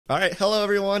All right, hello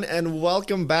everyone, and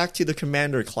welcome back to the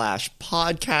Commander Clash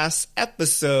podcast,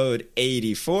 episode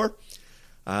 84.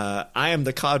 I am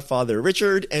the Codfather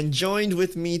Richard, and joined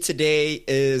with me today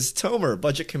is Tomer,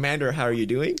 Budget Commander. How are you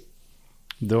doing?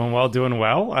 Doing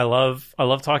well. I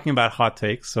love talking about hot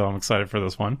takes, so I'm excited for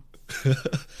this one.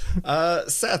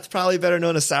 Seth, probably better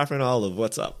known as Saffron Olive.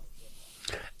 What's up?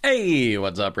 Hey,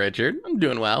 what's up, Richard? I'm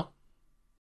doing well.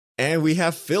 And we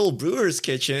have Phil Brewer's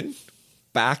Kitchen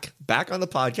back on the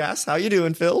podcast. How you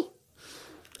doing, Phil?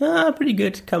 Pretty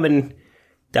good. Coming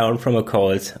down from a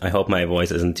cold. I hope my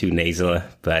voice isn't too nasal,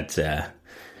 but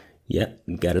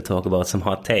got to talk about some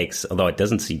hot takes. Although it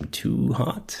doesn't seem too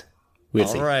hot. We'll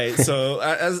see. All right. So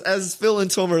as Phil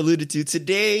and Tomer alluded to,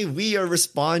 today we are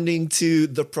responding to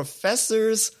the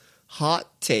professor's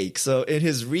hot take. So in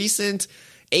his recent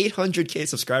 800K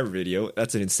subscriber video,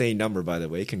 that's an insane number, by the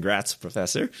way. Congrats,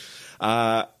 Professor.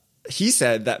 He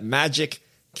said that Magic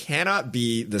cannot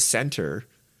be the center,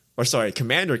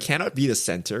 Commander cannot be the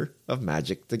center of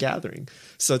Magic the Gathering.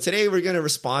 So today we're going to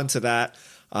respond to that.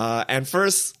 And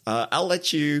first, I'll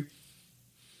let you...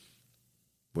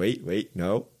 Wait,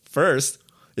 no. First,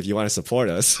 if you want to support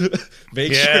us,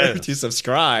 make sure to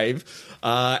subscribe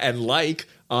and like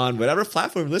on whatever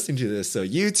platform you're listening to this. So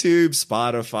YouTube,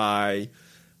 Spotify,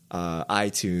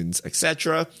 iTunes,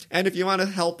 etc. And if you want to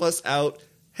help us out,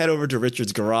 head over to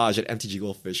Richard's Garage at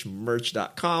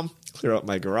mtggoldfishmerch.com. Clear out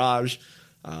my garage.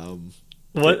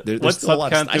 What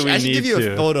subcount do we need to? I should give you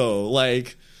a photo.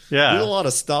 There's a lot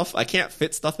of stuff. I can't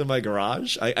fit stuff in my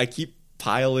garage. I keep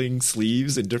piling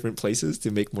sleeves in different places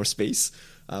to make more space.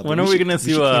 When are we going to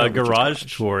do a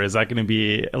garage tour? Is that going to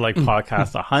be like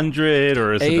podcast 100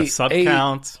 or is it a sub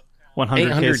count?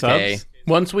 100K subs?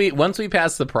 Once we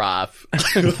pass the prof,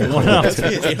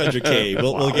 800K.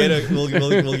 We'll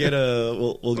get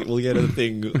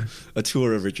a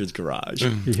tour of Richard's garage.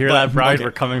 You hear that, Bride? Okay.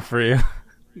 We're coming for you.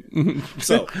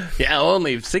 So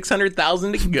only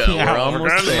 600,000 to go. We're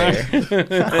almost there.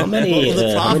 How many?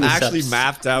 The prof actually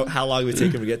mapped out how long it would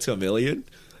take him to get to 1 million.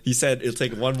 He said it'll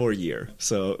take 1 more year,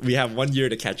 so we have 1 year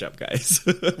to catch up, guys.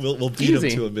 We'll beat him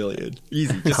to 1 million.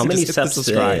 Easy. How many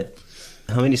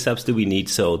subs do we need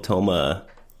so Toma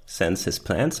sends his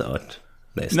plans out?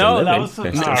 No, that was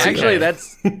actually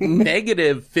that's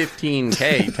negative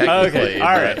 15K technically. Okay, all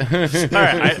right.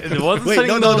 It wasn't Wait,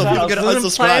 no. People get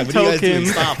unsubscribe. What are you guys doing?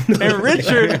 Stop. And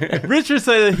Richard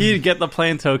said that he'd get the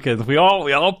plan tokens. We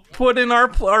all put in our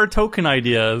token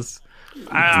ideas. You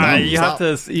have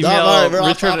to email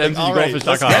Richard at mtggoldfish.com.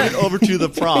 Let's get it over to the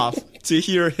prof to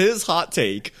hear his hot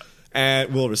take,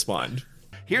 and we'll respond.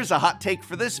 Here's a hot take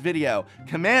for this video.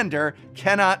 Commander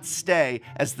cannot stay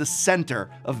as the center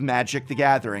of Magic the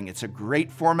Gathering. It's a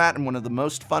great format and one of the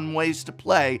most fun ways to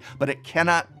play, but it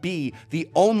cannot be the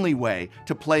only way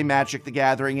to play Magic the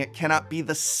Gathering. It cannot be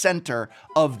the center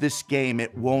of this game.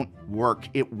 It won't work.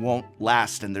 It won't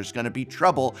last, and there's going to be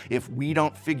trouble if we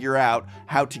don't figure out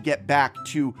how to get back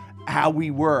to how we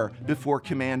were before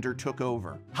Commander took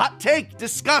over. Hot take,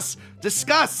 discuss.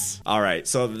 All right,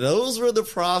 so those were the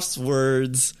prof's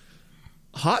words.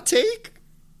 Hot take?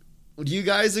 Do you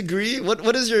guys agree?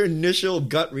 What is your initial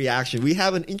gut reaction? We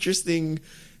have an interesting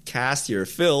cast here.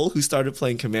 Phil, who started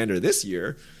playing Commander this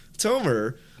year.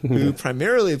 Tomer, who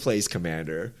primarily plays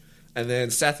Commander. And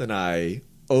then Seth and I,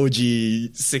 OG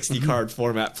 60-card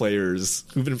format players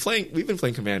we've been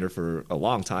playing Commander for a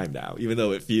long time now, even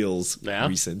though it feels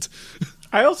recent.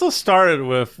 I also started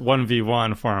with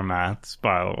 1v1 formats,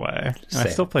 by the way. I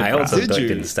still play. I also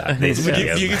didn't start. Do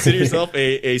you consider yourself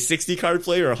a 60-card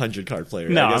player or a 100-card player?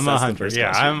 No, I'm a 100.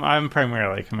 Yeah, I'm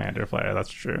primarily a Commander player. That's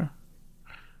true.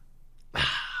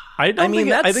 I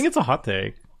think it's a hot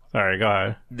take. Sorry, go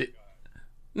ahead.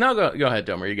 No, go ahead,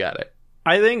 Domer. You got it.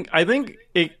 I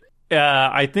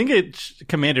think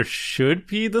Commander should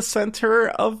be the center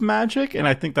of Magic, and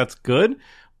I think that's good.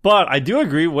 But I do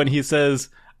agree when he says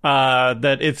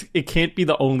that it can't be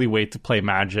the only way to play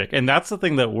Magic, and that's the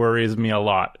thing that worries me a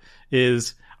lot.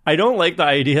 Is I don't like the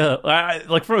idea,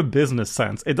 like from a business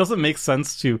sense, it doesn't make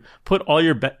sense to put all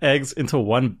your eggs into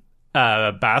one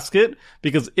basket,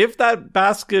 because if that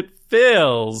basket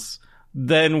fails,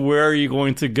 then where are you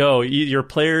going to go? Your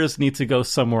players need to go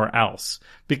somewhere else,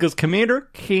 because Commander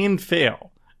can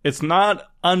fail. It's not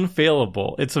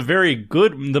unfailable. It's a very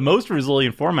good, the most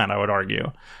resilient format, I would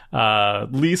argue.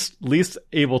 Least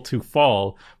able to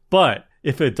fall. But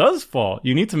if it does fall,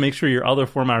 you need to make sure your other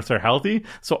formats are healthy,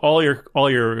 so all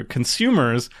your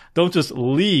consumers don't just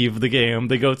leave the game,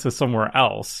 they go to somewhere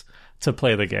else to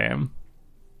play the game.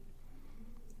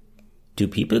 Do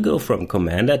people go from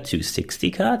Commander to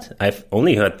 60 card? I've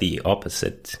only heard the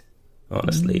opposite,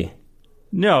 honestly.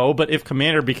 No, but if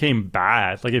Commander became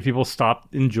bad, like if people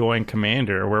stopped enjoying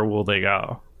Commander, where will they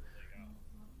go?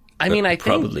 I mean, I think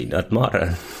probably not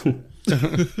modern.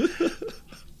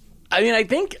 I mean, I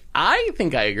think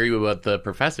I agree with what the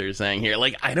professor is saying here.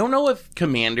 Like, I don't know if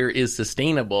Commander is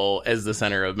sustainable as the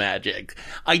center of Magic.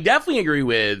 I definitely agree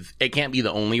with it can't be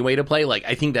the only way to play. Like,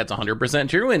 I think that's 100%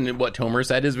 true, and what Tomer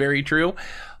said is very true.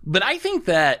 But I think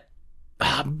that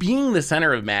being the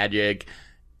center of Magic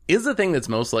is the thing that's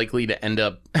most likely to end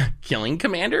up killing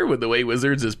Commander with the way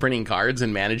Wizards is printing cards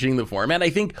and managing the format. I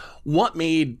think what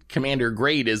made Commander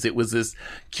great is it was this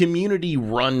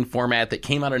community-run format that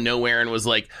came out of nowhere and was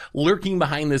like lurking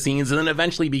behind the scenes and then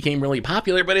eventually became really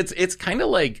popular. But it's kind of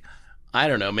like, I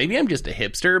don't know, maybe I'm just a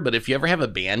hipster, but if you ever have a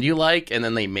band you like and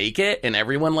then they make it and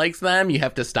everyone likes them, you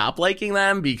have to stop liking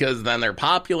them because then they're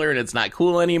popular and it's not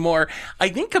cool anymore. I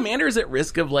think Commander's at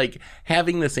risk of like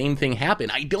having the same thing happen.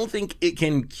 I don't think it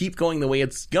can keep going the way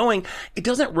it's going. It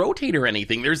doesn't rotate or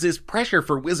anything. There's this pressure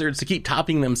for Wizards to keep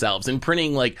topping themselves and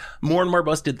printing like more and more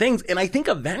busted things. And I think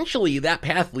eventually that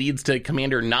path leads to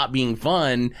Commander not being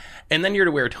fun. And then you're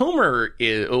to where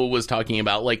Tomer was talking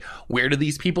about, like, where do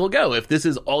these people go if this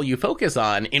is all you focus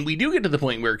on? And we do get to the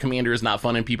point where Commander is not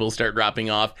fun and people start dropping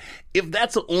off. If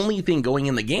that's the only thing going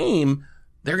in the game,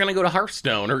 they're going to go to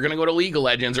Hearthstone or going to go to League of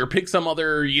Legends or pick some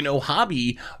other,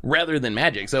 hobby rather than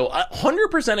Magic. So I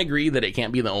 100% agree that it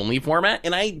can't be the only format.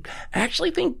 And I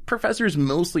actually think Professor's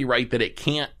mostly right that it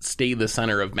can't stay the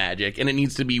center of Magic and it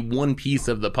needs to be one piece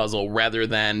of the puzzle rather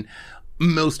than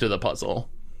most of the puzzle.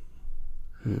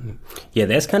 Yeah,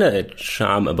 there's kind of a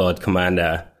charm about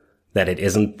Commander that it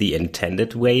isn't the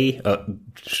intended way, or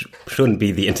shouldn't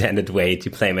be the intended way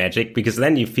to play Magic, because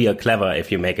then you feel clever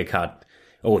if you make a card,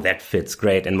 oh, that fits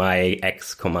great in my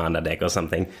X Commander deck or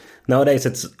something. Nowadays,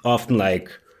 it's often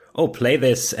like, oh, play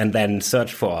this and then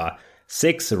search for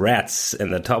 6 rats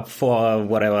in the top 4,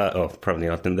 whatever. Oh, probably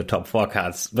not in the top 4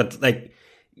 cards, but like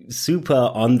super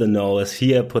on the nose.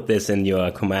 Here, put this in your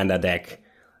Commander deck.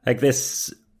 Like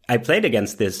this, I played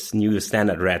against this new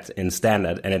standard rat in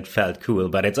standard and it felt cool,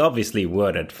 but it's obviously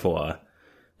worded for,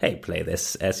 hey, play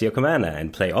this as your commander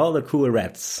and play all the cool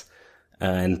rats.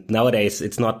 And nowadays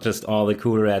it's not just all the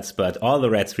cool rats, but all the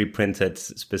rats reprinted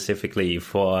specifically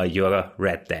for your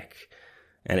rat deck.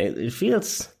 And it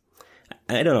feels,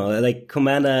 I don't know, like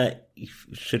Commander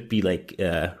should be like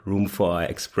room for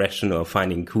expression or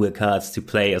finding cool cards to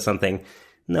play or something.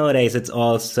 Nowadays, it's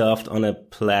all served on a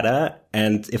platter,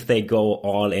 and if they go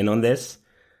all in on this,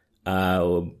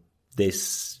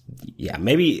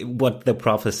 maybe what the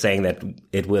prof is saying that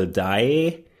it will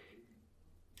die,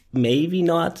 maybe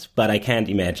not, but I can't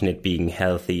imagine it being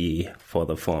healthy for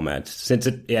the format, since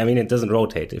it doesn't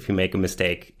rotate. If you make a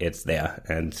mistake, it's there,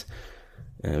 and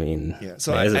I mean, yeah.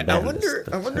 So I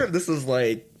wonder if this is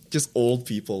like just old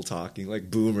people talking,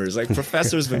 like boomers. Like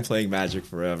Professor's been playing Magic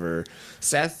forever.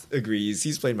 Seth agrees,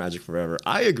 he's played Magic forever.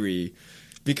 I agree,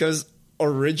 because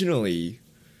originally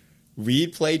we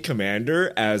played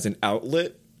Commander as an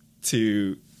outlet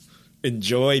to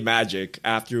enjoy Magic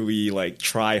after we like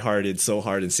try-harded so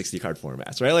hard in 60-card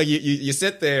formats, right? Like you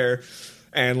sit there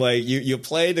and like you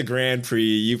play the Grand Prix,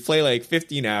 you play like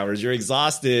 15 hours, you're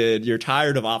exhausted, you're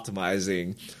tired of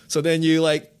optimizing. So then you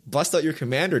like bust out your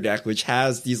Commander deck, which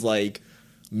has these like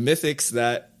mythics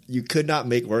that you could not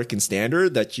make work in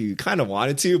standard that you kind of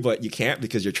wanted to, but you can't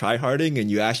because you're tryharding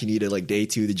and you actually needed like day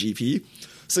 2 the GP.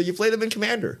 So you play them in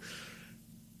Commander.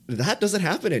 That doesn't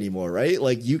happen anymore, right?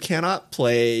 Like you cannot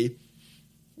play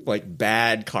like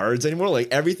bad cards anymore. Like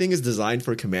everything is designed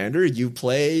for Commander. You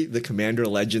play the Commander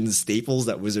Legends staples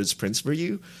that Wizards prints for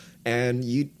you, and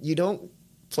you don't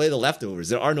play the leftovers.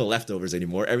 There are no leftovers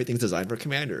anymore. Everything's designed for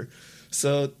Commander.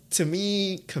 So to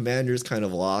me, Commander's kind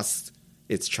of lost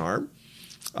its charm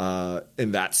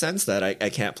in that sense that I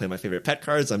can't play my favorite pet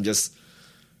cards. I'm just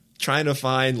trying to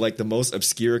find like the most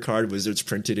obscure card Wizards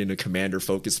printed in a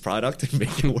Commander-focused product and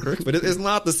make it work. But it's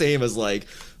not the same as like,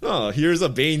 oh, here's a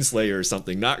Baneslayer or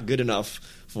something. Not good enough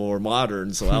for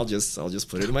Modern, so I'll just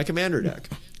put it in my Commander deck.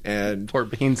 And poor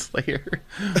Baneslayer.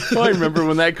 Oh, I remember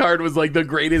when that card was like the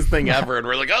greatest thing ever, and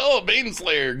we're like, oh,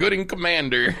 Baneslayer, good in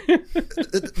Commander.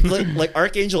 like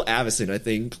Archangel Avacyn, I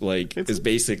think, like is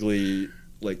basically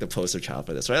like the poster child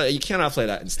for this, right? Like, you cannot play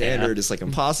that in standard; it's like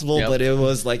impossible. Yep. But it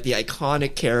was like the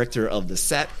iconic character of the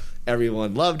set.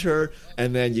 Everyone loved her,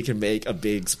 and then you can make a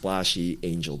big splashy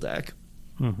Angel deck.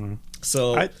 Mm-hmm.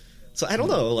 So I don't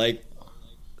know, like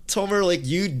Tomer, like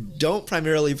you don't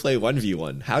primarily play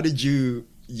 1v1. How did you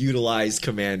utilize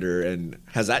Commander, and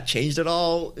has that changed at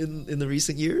all in the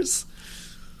recent years?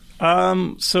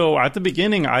 So at the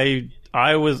beginning, I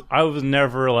I was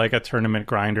never like a tournament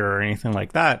grinder or anything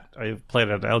like that. I played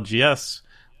at LGS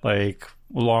like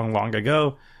long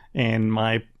ago, and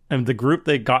the group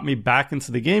that got me back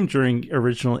into the game during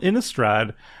original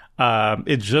Innistrad,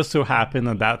 it just so happened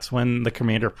that that's when the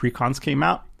Commander precons came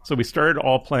out. So we started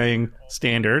all playing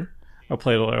Standard. I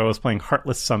was playing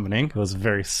Heartless Summoning. It was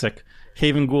very sick.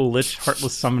 Haven Ghoul Lich,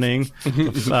 Heartless Summoning,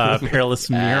 Perilous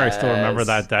Mirror. I still remember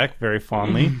that deck very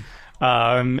fondly.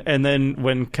 And then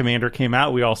when Commander came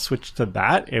out, we all switched to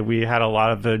that, and we had a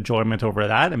lot of enjoyment over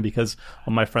that. And because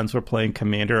all my friends were playing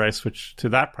Commander, I switched to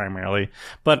that primarily.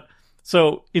 But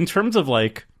so in terms of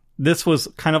like, this was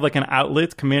kind of like an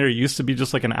outlet. Commander used to be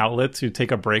just like an outlet to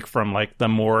take a break from like the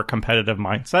more competitive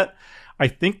mindset. I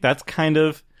think that's kind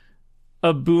of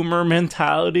a boomer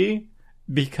mentality,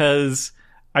 because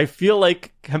I feel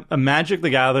like Magic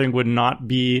the Gathering would not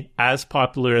be as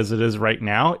popular as it is right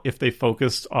now if they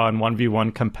focused on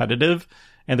 1v1 competitive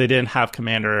and they didn't have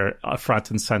Commander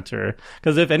front and center.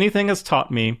 Because if anything has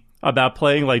taught me about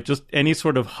playing like just any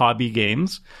sort of hobby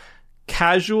games,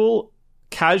 casual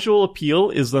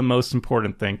appeal is the most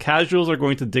important thing. Casuals are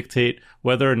going to dictate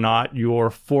whether or not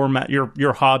your format,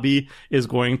 your hobby is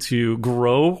going to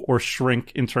grow or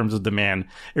shrink in terms of demand.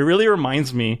 It really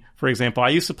reminds me, for example, I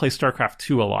used to play StarCraft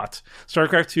 2 a lot.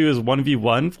 StarCraft 2 is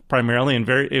 1v1 primarily, and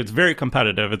it's very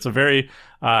competitive. It's a very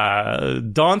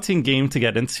daunting game to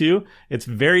get into. It's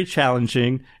very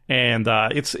challenging, and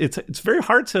it's very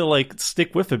hard to like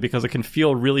stick with it, because it can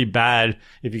feel really bad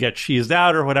if you get cheesed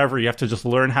out or whatever. You have to just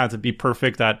learn how to be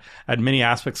perfect at many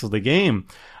aspects of the game.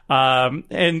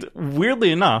 And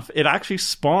weirdly enough, it actually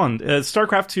spawned.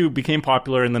 StarCraft 2 became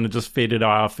popular, and then it just faded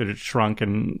off, and it shrunk,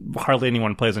 and hardly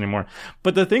anyone plays anymore.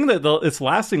 But the thing that its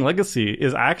lasting legacy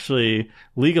is actually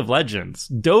League of Legends.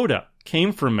 Dota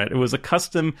came from it. It was a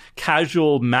custom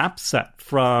casual map set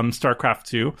from StarCraft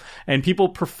 2, and people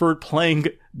preferred playing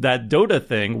that Dota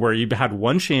thing where you had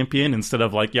one champion instead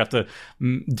of like you have to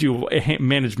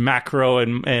manage macro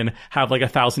and have like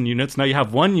 1,000 units. Now you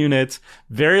have one unit,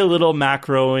 very little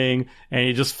macroing, and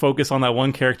you just focus on that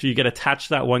one character. You get attached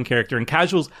to that one character, and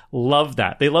casuals love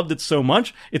that. They loved it so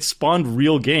much, it spawned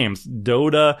real games,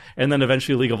 Dota, and then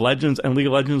eventually League of Legends, and League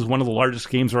of Legends is one of the largest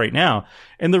games right now.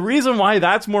 And the reason why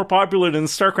that's more popular than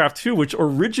StarCraft 2, which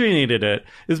originated it,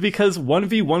 is because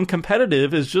 1v1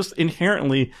 competitive is just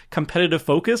inherently competitive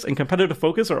focus, and competitive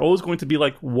focus are always going to be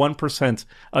like 1%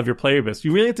 of your player base.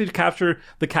 You really have to capture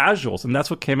the casuals, and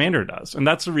that's what Commander does. And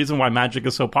that's the reason why Magic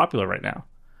is so popular right now.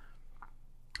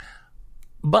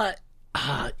 But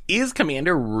is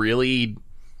Commander really...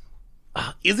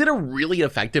 is it a really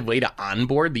effective way to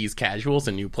onboard these casuals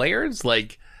and new players?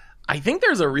 Like, I think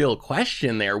there's a real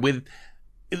question there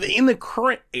in the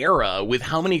current era, with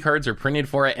how many cards are printed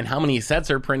for it and how many sets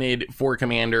are printed for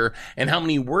Commander and how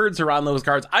many words are on those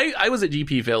cards. I was at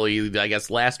GP Philly, I guess,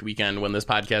 last weekend when this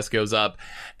podcast goes up,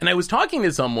 and I was talking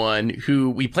to someone who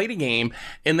we played a game,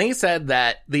 and they said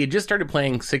that they had just started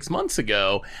playing 6 months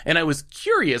ago, and I was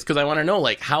curious because I want to know,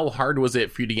 like, how hard was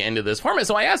it for you to get into this format?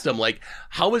 So I asked them, like,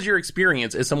 how was your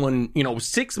experience as someone,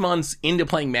 6 months into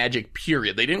playing Magic,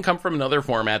 period? They didn't come from another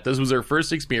format. This was their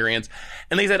first experience,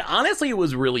 and they said, honestly, it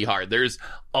was really hard. There's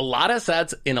a lot of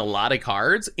sets and a lot of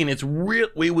cards, and it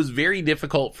was very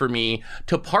difficult for me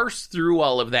to parse through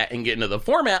all of that and get into the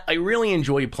format. I really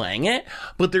enjoy playing it,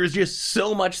 but there's just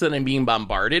so much that I'm being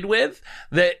bombarded with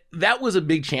that was a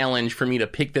big challenge for me to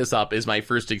pick this up as my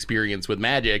first experience with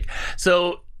Magic.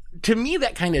 So to me,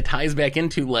 that kind of ties back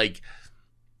into like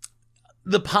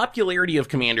the popularity of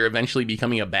Commander eventually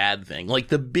becoming a bad thing, like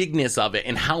the bigness of it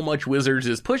and how much Wizards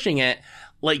is pushing it.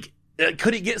 Like,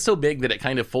 could it get so big that it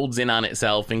kind of folds in on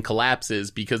itself and collapses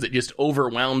because it just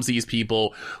overwhelms these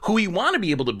people who we want to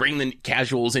be able to bring the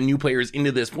casuals and new players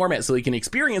into this format so they can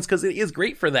experience, because it is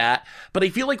great for that. But I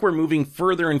feel like we're moving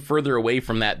further and further away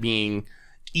from that being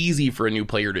easy for a new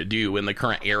player to do in the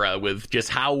current era with just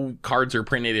how cards are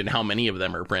printed and how many of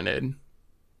them are printed.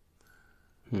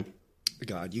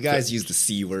 God, you guys use the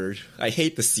C word. I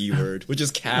hate the C word, which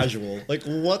is casual. Like,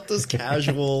 what does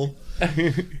casual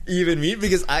even mean?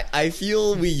 Because I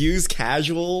feel we use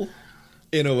casual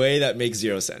in a way that makes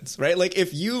zero sense, right? Like,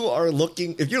 if you're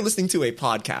listening to a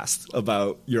podcast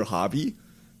about your hobby,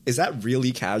 is that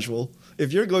really casual?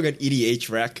 If you're going on EDH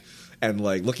Rec and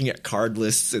like looking at card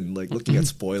lists and like looking at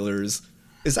spoilers,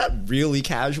 is that really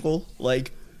casual?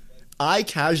 Like, I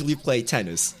casually play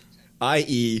tennis.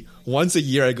 I.e., once a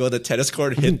year I go to the tennis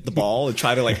court and hit the ball and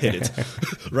try to like hit it,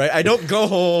 right? I don't go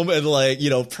home and like,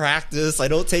 practice. I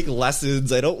don't take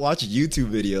lessons. I don't watch YouTube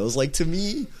videos. Like, to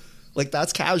me, like,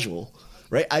 that's casual,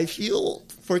 right? I feel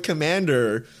for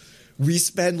Commander, we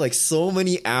spend like so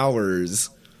many hours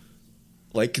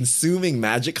like consuming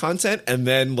Magic content and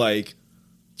then like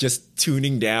just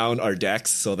tuning down our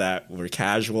decks so that we're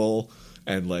casual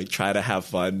and like try to have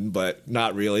fun, but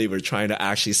not really. We're trying to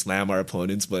actually slam our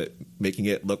opponents, but making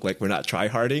it look like we're not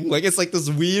tryharding. Like it's like this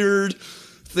weird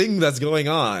thing that's going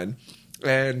on.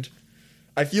 And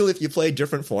I feel if you play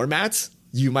different formats,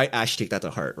 you might actually take that to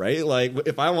heart, right? Like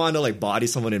if I want to like body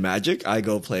someone in Magic, I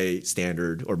go play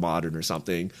Standard or Modern or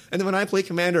something. And then when I play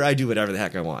Commander, I do whatever the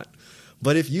heck I want.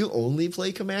 But if you only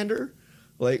play Commander,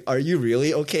 like, are you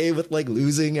really okay with like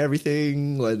losing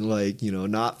everything and like, you know,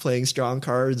 not playing strong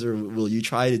cards, or will you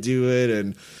try to do it?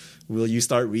 And will you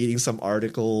start reading some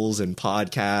articles and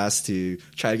podcasts to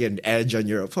try to get an edge on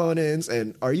your opponents?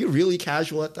 And are you really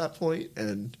casual at that point?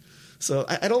 And so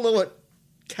I don't know what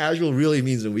casual really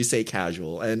means when we say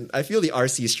casual. And I feel the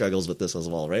RC struggles with this as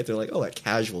well, right? They're like, oh, at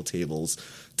casual tables,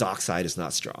 Dockside is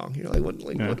not strong. You're like,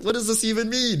 what does this even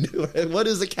mean? What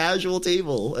is a casual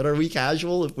table? And are we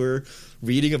casual if we're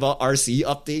reading about RC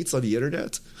updates on the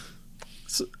internet?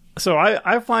 So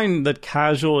I find that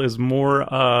casual is more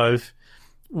of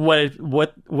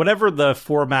whatever the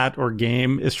format or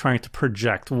game is trying to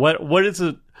project. What is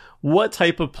it? What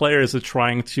type of player is it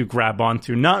trying to grab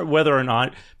onto? Not whether or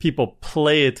not people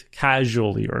play it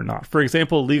casually or not. For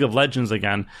example, League of Legends,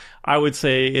 again, I would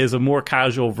say is a more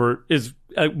casual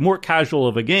more casual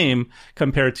of a game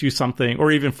compared to something,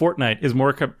 or even Fortnite is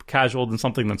more casual than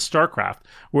something than StarCraft,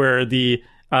 where the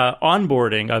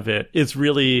onboarding of it is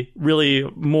really, really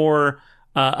more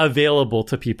available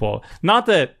to people. Not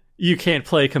that you can't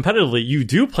play competitively. You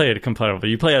do play it competitively.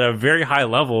 You play at a very high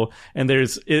level, and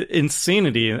there's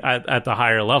insanity at the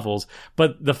higher levels.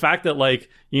 But the fact that like,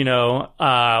 you know,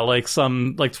 like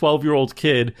some like 12-year-old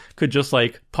kid could just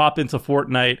like pop into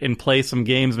Fortnite and play some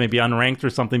games, maybe unranked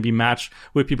or something, be matched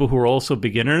with people who are also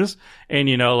beginners. And,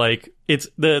 you know, like it's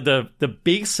the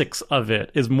basics of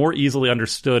it is more easily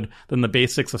understood than the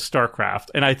basics of StarCraft.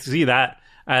 And I see that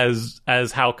as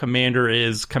how Commander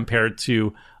is compared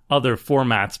to other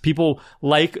formats. People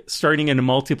like starting in a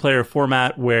multiplayer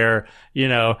format where, you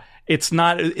know, it's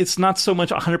not so much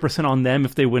 100% on them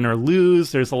if they win or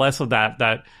lose. There's less of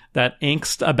that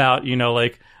angst about, you know,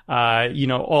 like, you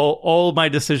know, all my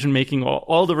decision making,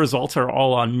 all the results are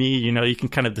all on me. You know, you can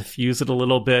kind of diffuse it a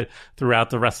little bit throughout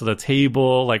the rest of the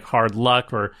table, like hard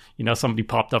luck, or, you know, somebody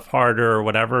popped up harder or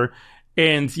whatever.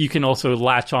 And you can also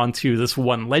latch on to this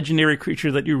one legendary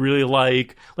creature that you really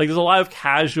like. Like, there's a lot of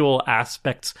casual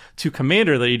aspects to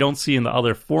Commander that you don't see in the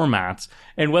other formats.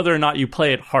 And whether or not you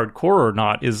play it hardcore or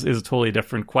not is a totally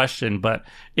different question. But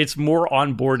it's more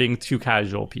onboarding to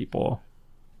casual people.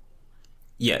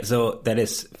 Yeah, so that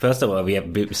is, first of all, we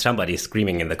have somebody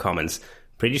screaming in the comments.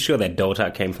 Pretty sure that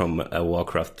Dota came from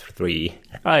Warcraft 3.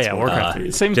 Oh, yeah, Warcraft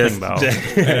 3. Same thing, though.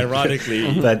 And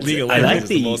ironically, but League of Legends is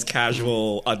the most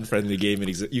casual, unfriendly game in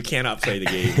existence. You cannot play the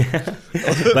game.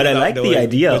 But I like the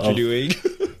idea what you're doing.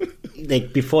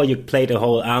 Like, before you played a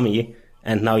whole army,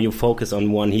 and now you focus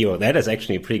on one hero. That is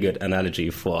actually a pretty good analogy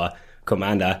for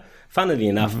Commander. Funnily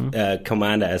enough,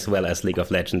 Commander as well as League of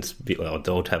Legends or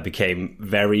Dota became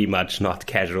very much not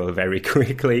casual very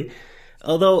quickly.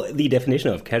 Although the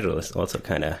definition of casual is also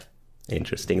kind of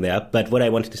interesting there. But what I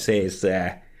wanted to say is,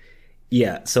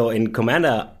 so in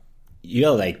Commander,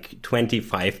 you're like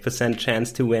 25%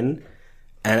 chance to win.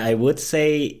 And I would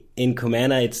say in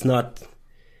Commander, it's not,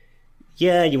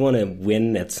 you want to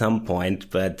win at some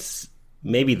point, but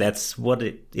maybe that's what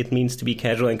it means to be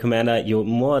casual in Commander. You're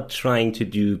more trying to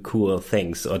do cool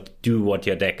things or do what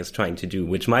your deck is trying to do,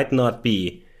 which might not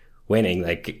be winning.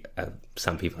 Like,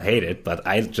 some people hate it, but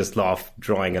I just love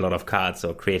drawing a lot of cards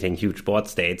or creating huge board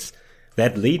states.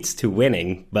 That leads to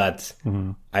winning, but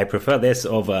I prefer this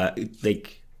over,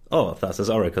 like, oh, Thassa's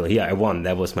Oracle, here, I won,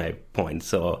 that was my point.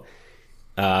 So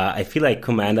I feel like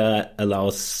Commander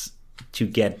allows to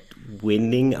get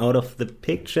winning out of the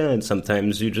picture, and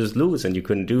sometimes you just lose and you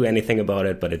couldn't do anything about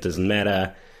it, but it doesn't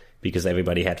matter because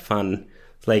everybody had fun.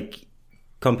 It's like,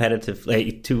 competitive,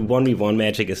 like, to 1v1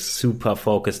 Magic is super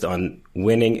focused on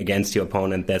winning against your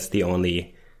opponent. That's the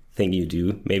only thing you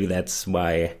do. Maybe that's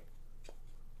why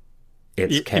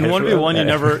it's casual. In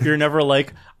 1v1, you're never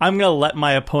like, I'm gonna let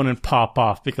my opponent pop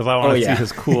off because I want to see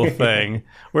his cool thing.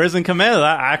 Whereas in Commander,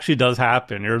 that actually does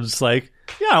happen. You're just like,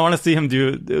 I want to see him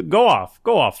go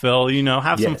off, Phil. You know,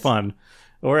 have some fun.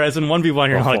 Whereas in 1v1,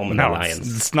 you're like, no,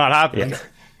 it's not happening. Yeah.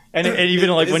 And even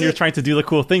like when you're trying to do the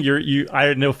cool thing,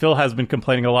 I know Phil has been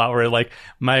complaining a lot where like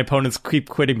my opponents keep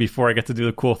quitting before I get to do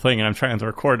the cool thing, and I'm trying to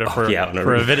record it for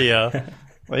a video.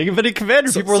 Like, but in Commander,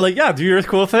 people are like, do your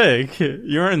cool thing.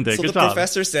 You earned it. So Good the job.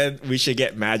 professor said we should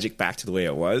get Magic back to the way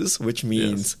it was, which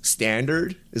means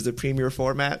Standard is the premier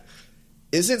format.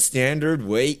 isn't Standard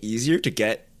way easier to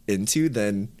get into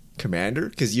than Commander?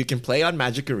 Because you can play on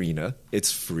Magic Arena.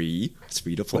 It's free. It's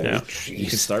free to play. Yeah. You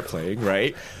can start playing,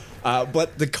 right?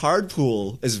 But the card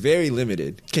pool is very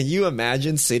limited. Can you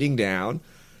imagine sitting down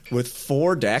with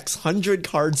 4 decks,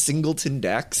 100-card singleton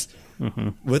decks,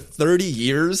 with 30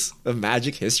 years of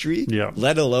Magic history,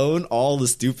 let alone all the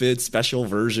stupid special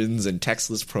versions and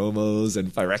textless promos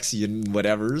and Phyrexian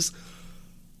whatevers?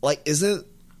 Like, isn't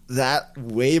that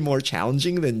way more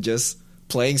challenging than just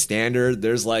playing Standard?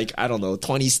 There's like, I don't know,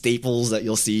 20 staples that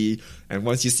you'll see, and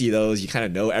once you see those, you kind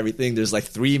of know everything. There's like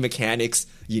 3 mechanics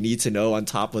you need to know on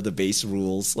top of the base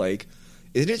rules. Like,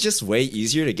 isn't it just way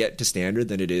easier to get to Standard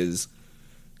than it is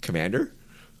Commander?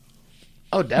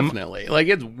 Oh, definitely. Like,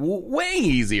 it's way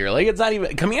easier. Like, it's not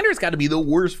even... Commander's got to be the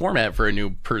worst format for a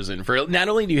new person. For not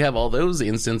only do you have all those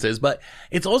instances, but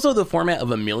it's also the format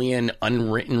of a million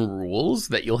unwritten rules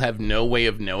that you'll have no way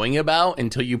of knowing about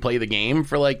until you play the game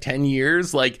for, like, 10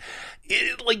 years. Like,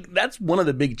 that's one of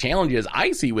the big challenges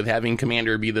I see with having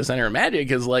Commander be the center of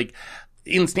Magic is, like,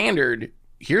 in Standard...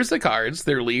 Here's the cards.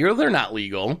 They're legal. They're not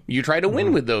legal. You try to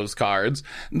win with those cards.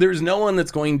 There's no one that's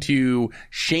going to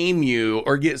shame you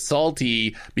or get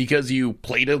salty because you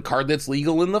played a card that's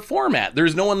legal in the format.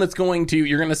 There's no one that's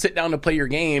you're going to sit down to play your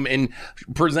game and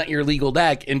present your legal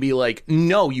deck and be like,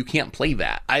 no, you can't play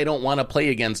that. I don't want to play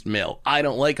against Mill. I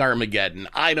don't like Armageddon.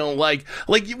 I don't like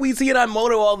we see it on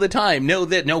Moto all the time.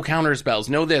 No counter spells.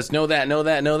 No this, no that, no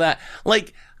that, no that.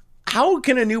 Like, how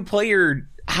can a new player...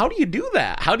 How do you do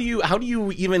that? How do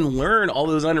you even learn all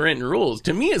those unwritten rules?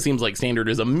 To me, it seems like Standard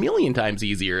is a million times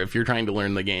easier if you're trying to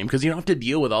learn the game because you don't have to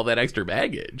deal with all that extra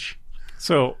baggage.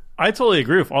 So I totally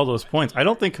agree with all those points. I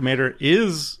don't think Commander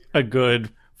is a good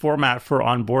format for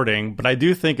onboarding, but I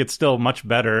do think it's still much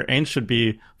better and should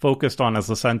be focused on as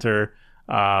the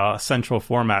central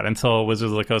format until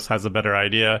Wizards of the Coast has a better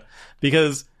idea.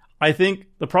 Because I think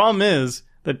the problem is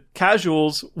that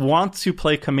casuals want to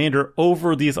play Commander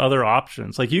over these other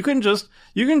options. Like, you can just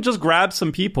grab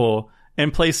some people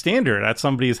and play Standard at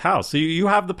somebody's house. So you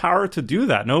have the power to do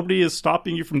that. Nobody is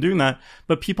stopping you from doing that,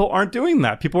 but people aren't doing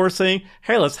that. People are saying,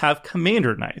 hey, let's have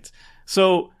Commander night.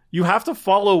 So you have to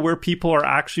follow where people are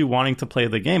actually wanting to play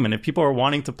the game. And if people are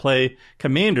wanting to play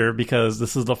Commander because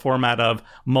this is the format of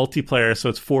multiplayer, so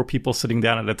it's 4 people sitting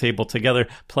down at a table together,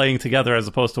 playing together as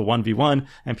opposed to 1v1,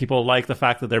 and people like the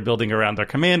fact that they're building around their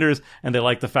commanders, and they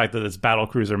like the fact that it's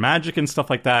Battlecruiser Magic and stuff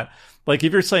like that. Like,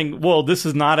 if you're saying, well, this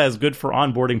is not as good for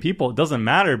onboarding people, it doesn't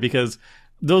matter because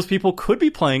those people could be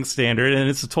playing Standard, and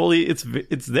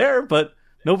it's there, but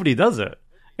nobody does it.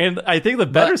 And I think the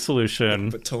better solution...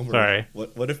 But Tomer, sorry.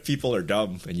 What if people are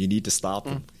dumb and you need to stop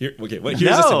them? Here's this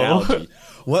analogy.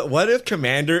 What if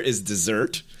Commander is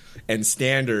dessert and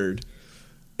Standard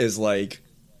is like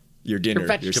your dinner,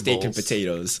 your steak and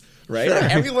potatoes, right? Sure.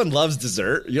 Like, everyone loves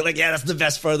dessert. You're like, yeah, that's the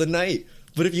best part of the night.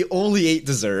 But if you only ate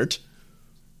dessert,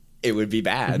 it would be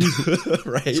bad,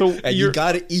 right? So and you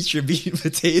got to eat your meat and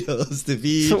potatoes to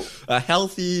be a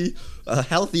healthy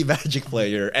Magic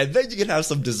player, and then you can have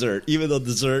some dessert, even though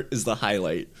dessert is the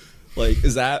highlight. Like,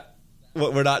 is that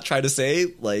what we're not trying to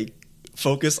say? Like,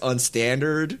 focus on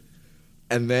Standard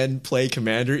and then play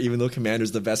Commander, even though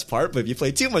Commander's the best part. But if you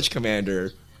play too much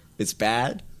Commander, it's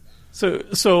bad.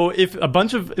 So if a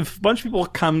bunch of people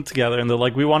come together and they're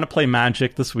like, we want to play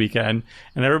Magic this weekend,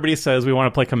 and everybody says we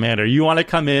want to play Commander, you want to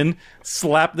come in,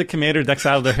 slap the Commander decks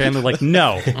out of their hand, they're like,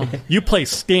 no, you play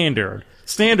Standard.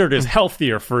 Standard is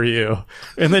healthier for you.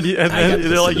 And then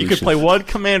they're like, you could play one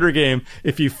Commander game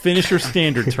if you finish your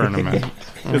Standard tournament.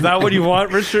 Is that what you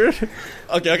want, Richard?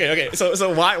 Okay.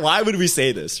 So why would we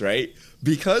say this, right?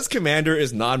 Because Commander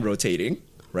is non-rotating,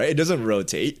 right? It doesn't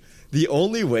rotate. The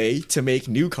only way to make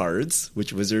new cards,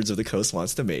 which Wizards of the Coast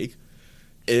wants to make,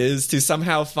 is to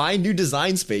somehow find new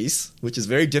design space, which is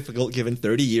very difficult given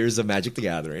 30 years of Magic the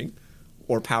Gathering,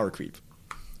 or power creep,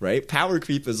 right? Power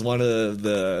creep is one of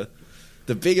the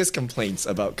biggest complaints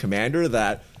about Commander,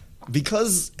 that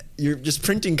because you're just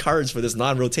printing cards for this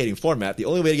non-rotating format, the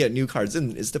only way to get new cards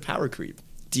in is to power creep.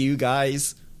 Do you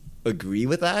guys agree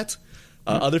with that?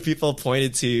 Other people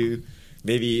pointed to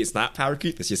maybe it's not power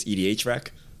creep, it's just EDH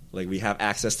rec. Like, we have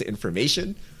access to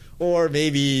information, or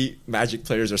maybe Magic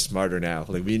players are smarter now.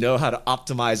 Like, we know how to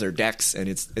optimize our decks, and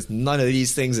it's none of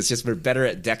these things. It's just we're better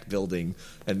at deck building,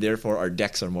 and therefore our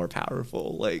decks are more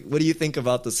powerful. Like, what do you think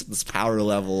about this power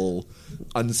level,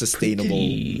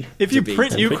 unsustainable If you debate?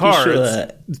 print new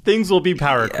cards, things will be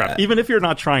power crap, even if you're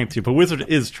not trying to, but Wizard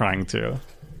is trying to.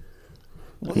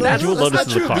 Well, that's not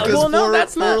true,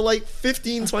 because for like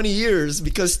 15, 20 years,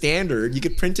 because Standard, you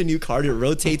could print a new card, it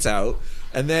rotates out,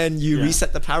 and then you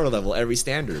reset the power level every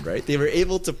Standard, right? They were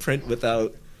able to print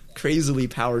without crazily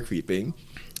power creeping.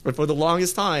 But for the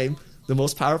longest time, the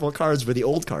most powerful cards were the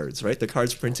old cards, right? The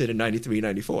cards printed in 93,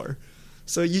 94.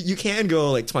 So you can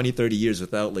go like 20, 30 years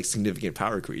without like significant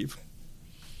power creep.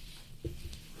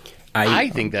 I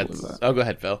think that's... Oh, go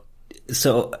ahead, Phil.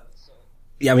 So,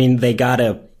 I mean, they got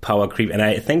a power creep, and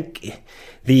I think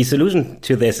the solution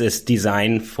to this is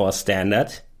design for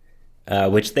standard,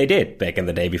 which they did back in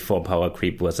the day before power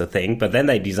creep was a thing. But then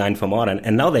they designed for modern,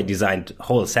 and now they designed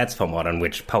whole sets for modern,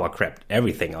 which power crept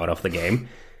everything out of the game.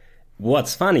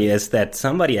 What's funny is that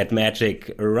somebody at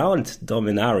Magic around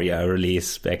Dominaria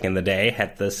release back in the day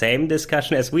had the same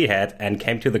discussion as we had and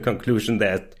came to the conclusion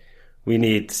that we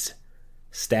need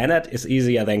standard is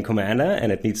easier than commander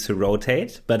and it needs to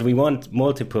rotate, but we want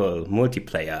multiple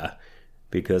multiplayer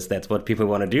because that's what people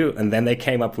want to do. And then they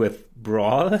came up with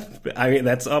Brawl. I mean,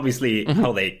 that's obviously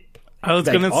how they... I was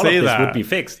going to say this that would be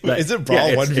fixed. But is it Brawl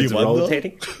 1v1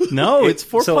 rotating? No, it's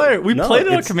 4-player. We played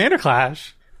it on Commander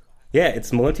Clash. Yeah,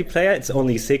 it's multiplayer. It's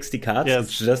only 60 cards. Yes.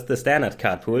 It's just the standard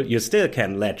card pool. You still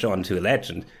can latch on to a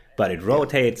legend, but it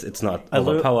rotates. It's not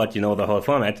overpowered. You know the whole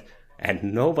format.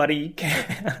 And nobody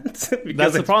can. That's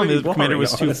the problem. Is Commander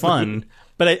was too fun.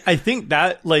 But I think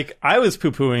that, like, I was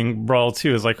poo-pooing Brawl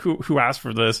too. Is like, who asked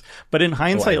for this? But in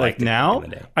hindsight, like now,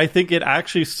 I think it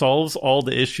actually solves all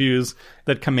the issues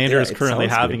that Commander is currently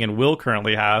having and will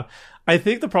currently have. I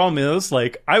think the problem is,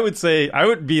 like, I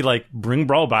would be like, bring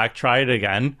Brawl back, try it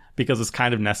again, because it's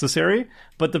kind of necessary.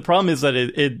 But the problem is that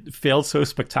it failed so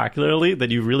spectacularly that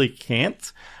you really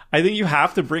can't. I think you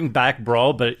have to bring back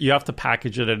Brawl, but you have to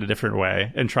package it in a different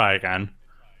way and try again.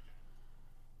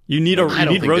 You need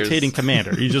rotating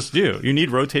commander. You just do. You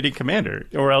need rotating commander,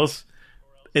 or else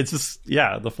it's just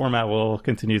the format will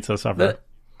continue to suffer.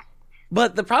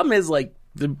 But the problem is, like,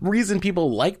 the reason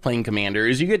people like playing commander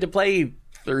is you get to play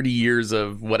 30 years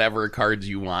of whatever cards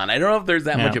you want. I don't know if there's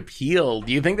that much appeal.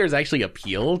 Do you think there's actually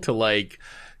appeal to, like,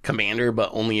 commander but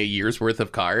only a year's worth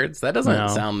of cards? That doesn't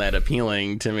sound that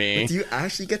appealing to me. But do you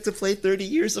actually get to play 30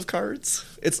 years of cards?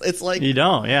 It's like you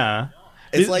don't.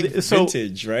 It's like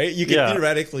vintage, right? You can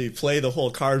theoretically play the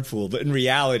whole card pool, but in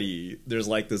reality, there's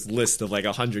like this list of like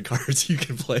 100 cards you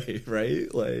can play,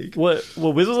 right? Like what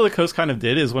Wizards of the Coast kind of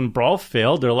did is when Brawl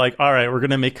failed, they're like, all right, we're going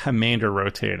to make Commander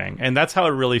rotating. And that's how it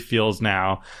really feels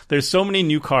now. There's so many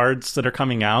new cards that are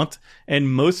coming out,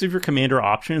 and most of your Commander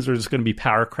options are just going to be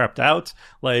power crept out.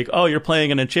 Like, oh, you're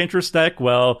playing an Enchantress deck?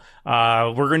 Well,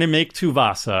 we're going to make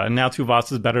Tuvasa, and now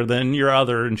Tuvasa is better than your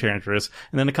other Enchantress.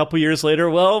 And then a couple years later,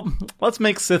 well, let's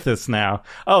make Sithis now.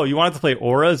 Oh, you wanted to play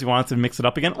Auras? You wanted to mix it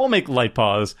up again? We'll make Light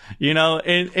Paws. You know,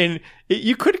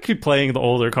 you could keep playing the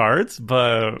older cards,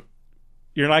 but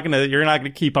you're not gonna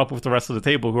keep up with the rest of the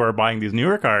table who are buying these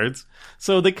newer cards.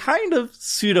 So they kind of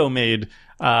pseudo made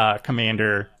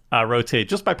Commander rotate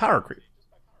just by power creep.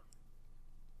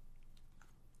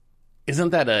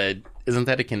 Isn't that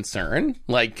a concern?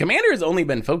 Like, Commander has only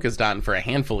been focused on for a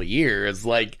handful of years.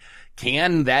 Like,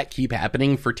 can that keep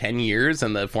happening for 10 years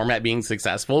and the format being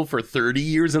successful, for 30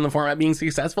 years and the format being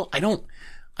successful? I don't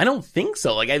think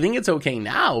so. Like, I think it's okay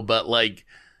now, but like,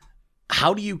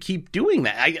 how do you keep doing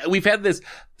that? We've had this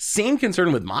same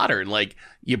concern with Modern. Like,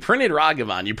 you printed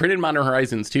Ragavan, you printed Modern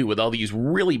Horizons 2 with all these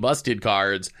really busted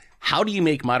cards. How do you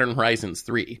make Modern Horizons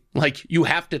 3? Like, you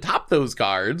have to top those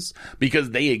cards because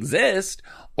they exist,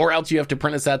 or else you have to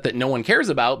print a set that no one cares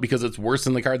about because it's worse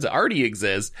than the cards that already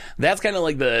exist. That's kind of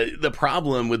like the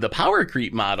problem with the power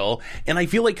creep model. And I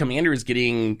feel like Commander is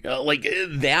getting like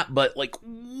that, but like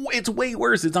it's way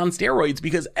worse. It's on steroids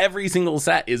because every single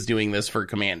set is doing this for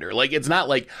Commander. Like, it's not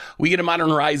like we get a Modern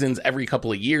Horizons every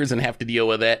couple of years and have to deal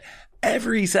with it.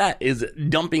 Every set is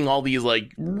dumping all these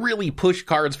like really push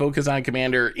cards focused on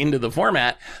Commander into the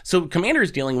format. So Commander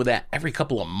is dealing with that every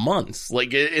couple of months.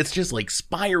 Like, it's just like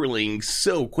spiraling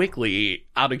so quickly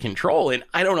out of control. And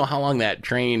I don't know how long that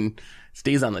train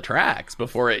stays on the tracks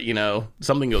before it,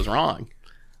 something goes wrong.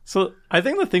 So I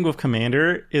think the thing with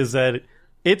Commander is that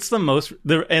it's and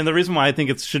the reason why I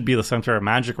think it should be the center of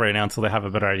Magic right now until they have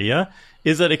a better idea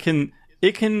is that it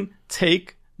can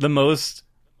take the most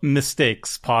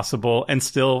mistakes possible and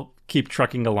still keep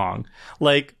trucking along.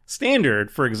 Like,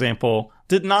 Standard, for example,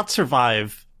 did not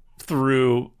survive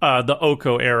through the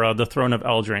Oko era, the Throne of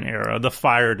Eldraine era, the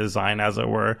Fire design, as it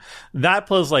were. That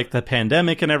plus like the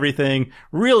pandemic and everything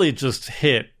really just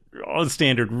hit on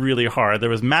Standard really hard. There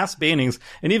was mass bannings,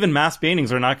 and even mass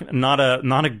bannings are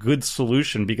not a good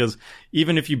solution, because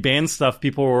even if you ban stuff,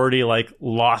 people already like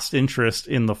lost interest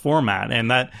in the format, and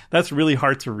that's really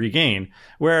hard to regain.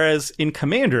 Whereas in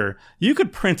Commander, you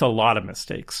could print a lot of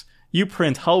mistakes. you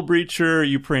print Hellbreacher,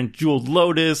 you print Jeweled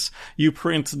Lotus, you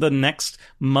print the next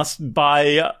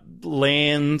must-buy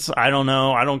lands. I don't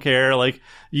know. I don't care. Like,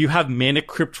 you have Mana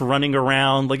Crypt running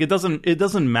around. Like, it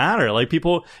doesn't matter. Like,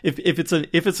 people, if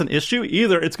it's an issue,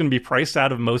 either it's going to be priced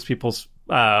out of most people's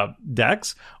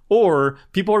decks, or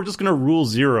people are just going to rule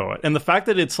zero it. And the fact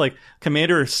that it's like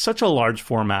Commander is such a large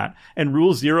format and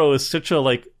rule zero is such a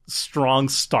like strong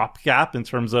stopgap in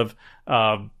terms of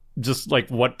just like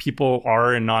what people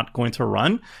are and not going to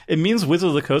run, it means Wizards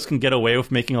of the Coast can get away with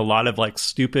making a lot of like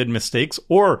stupid mistakes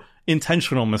or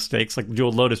intentional mistakes, like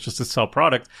Jeweled Lotus, just to sell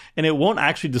product, and it won't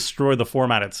actually destroy the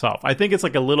format itself. I think it's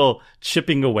like a little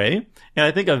chipping away, and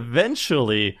I think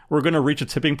eventually we're going to reach a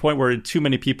tipping point where too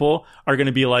many people are going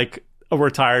to be like, oh, we're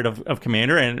tired of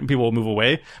Commander, and people will move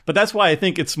away. But that's why I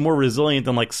think it's more resilient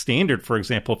than like Standard, for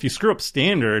example. If you screw up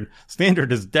Standard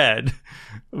is dead.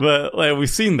 But like, we've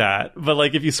seen that. But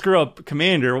like, if you screw up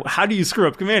Commander, how do you screw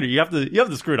up Commander? You have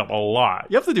to screw it up a lot.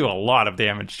 You have to do a lot of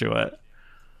damage to it.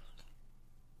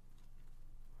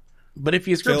 But if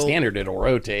you screw up Standard, it'll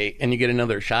rotate, and you get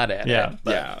another shot at it.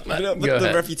 But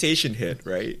the reputation hit,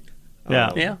 right?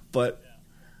 Yeah. But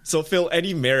so, Phil,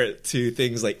 any merit to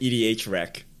things like EDH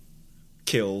Rec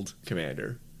killed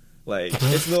Commander? Like,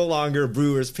 it's no longer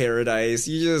Brewer's Paradise.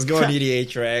 You just go on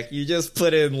EDH Rec, you just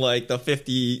put in like the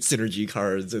 50 synergy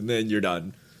cards, and then you're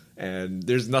done. And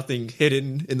there's nothing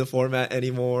hidden in the format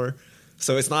anymore.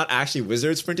 So it's not actually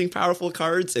Wizards printing powerful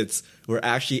cards. It's we're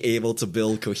actually able to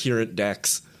build coherent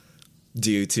decks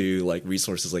due to like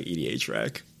resources like EDH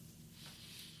Rec.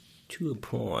 To a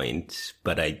point,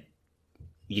 but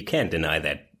you can't deny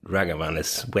that Ragavan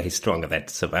is way stronger than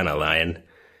Savannah Lion.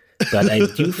 But I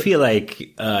do feel like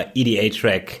EDH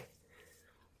Rec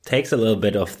takes a little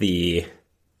bit of the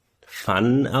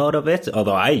fun out of it,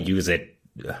 although I use it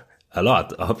a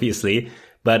lot, obviously.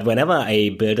 But whenever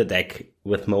I build a deck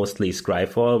with mostly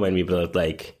Scryfall, when we build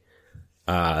like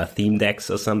theme decks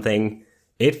or something,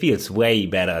 it feels way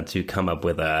better to come up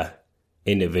with a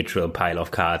individual pile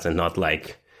of cards and not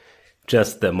like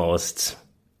just the most,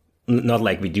 not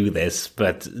like we do this,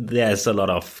 but there's a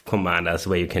lot of commanders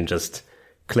where you can just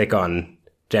click on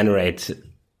generate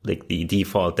like the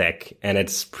default deck, and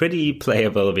it's pretty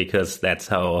playable because that's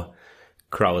how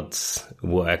crowds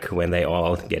work when they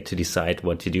all get to decide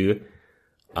what to do.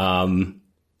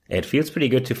 It feels pretty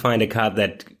good to find a card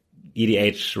that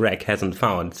EDH Rec hasn't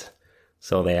found.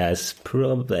 So there's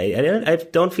probably, I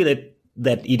don't feel it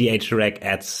that EDH Rec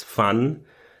adds fun,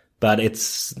 but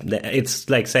it's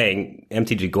like saying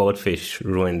MTG Goldfish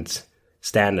ruined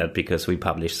Standard because we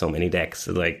published so many decks.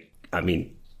 Like, I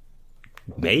mean,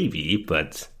 maybe,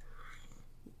 but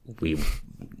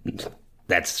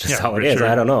that's just how it is. Sure.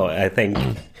 I don't know. I think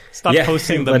stop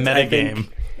posting the metagame.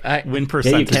 Win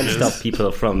percentages. Yeah, you can't stop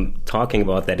people from talking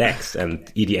about their decks, and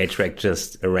EDH Rec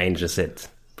just arranges it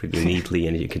pretty neatly,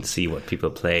 and you can see what people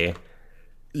play.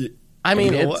 I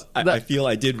mean, I feel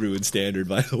I did ruin Standard,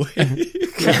 by the way.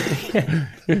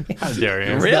 How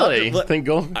dare you? Really? Think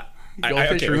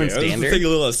Goldfish ruined Standard? Let's take a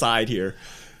little aside here.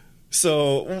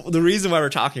 So the reason why we're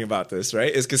talking about this,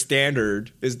 right, is because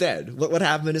Standard is dead. What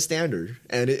happened to Standard?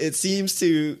 And it seems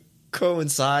to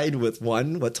coincide with what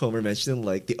Tomer mentioned,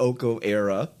 like the Oko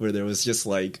era, where there was just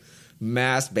like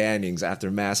mass bannings after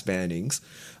mass bannings.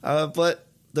 But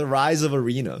the rise of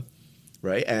Arena,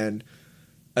 right? And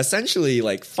essentially,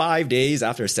 like 5 days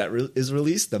after a set is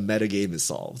released, the metagame is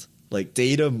solved. Like,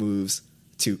 data moves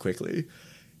too quickly.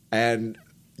 And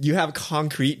you have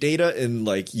concrete data and,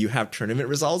 like, you have tournament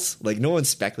results. Like, no one's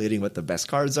speculating what the best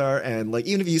cards are. And, like,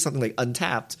 even if you use something like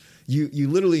Untapped, you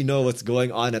literally know what's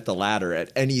going on at the ladder,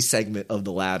 at any segment of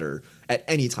the ladder, at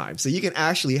any time. So you can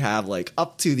actually have, like,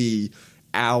 up to the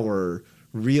hour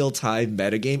real-time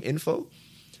metagame info.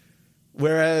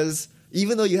 Whereas,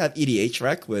 even though you have EDH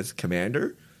Rec with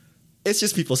Commander, it's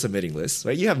just people submitting lists,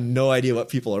 right? You have no idea what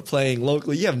people are playing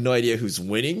locally. You have no idea who's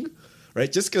winning,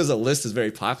 right? Just because a list is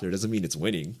very popular doesn't mean it's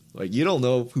winning. Like, you don't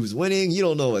know who's winning. You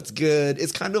don't know what's good.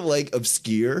 It's kind of, like,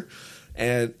 obscure.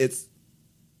 And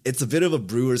it's a bit of a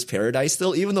Brewer's Paradise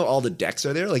still, even though all the decks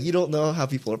are there. Like, you don't know how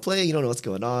people are playing. You don't know what's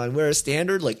going on. Whereas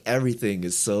Standard, like, everything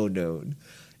is so known.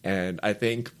 And I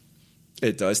think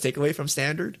it does take away from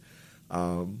Standard.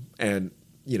 And,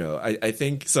 you know, I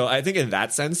think in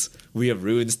that sense, we have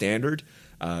ruined Standard.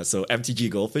 So MTG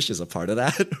Goldfish is a part of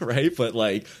that, right? But,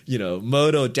 like, you know,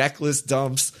 Moto decklist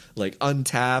dumps, like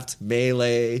Untapped,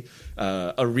 Melee,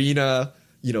 Arena,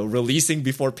 you know, releasing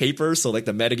before paper. So, like,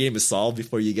 the metagame is solved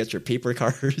before you get your paper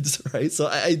cards, right? So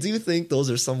I do think those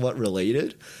are somewhat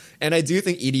related. And I do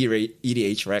think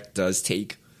EDH Rec does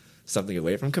take something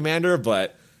away from Commander,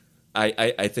 but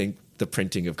I think the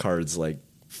printing of cards, like,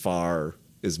 far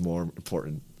is more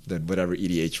important than whatever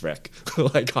EDH rec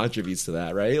like contributes to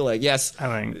that, right? Like, yes,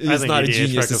 I it's think not a EDH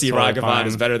genius rec to is see totally Ragavan fine.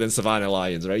 is better than Savannah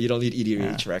Lions, right? You don't need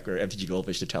EDH rec or MTG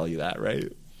Goldfish to tell you that,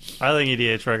 right? I think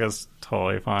EDH rec is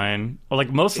totally fine.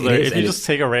 Like most of It the, is, if you and just it's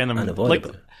take a random, like,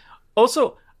 unavoidable.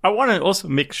 also, I want to also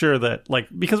make sure that, like,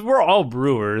 because we're all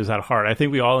brewers at heart, I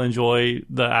think we all enjoy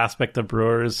the aspect of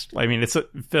brewers. I mean, it's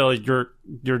Phil, your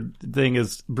thing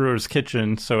is Brewer's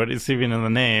Kitchen, so it's even in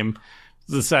the name.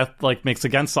 The Seth like makes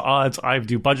Against the Odds. I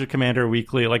do Budget Commander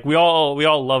weekly. Like we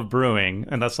all love brewing,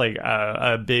 and that's like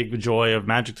a big joy of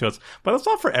Magic to us. But that's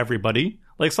not for everybody.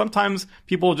 Like sometimes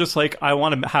people just like, I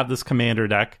want to have this commander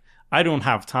deck. I don't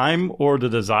have time or the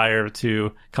desire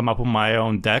to come up with my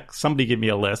own deck. Somebody give me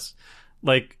a list.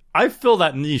 Like I fill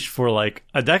that niche for like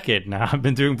a decade now. I've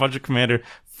been doing Budget Commander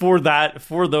for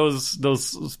those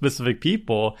specific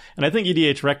people, and I think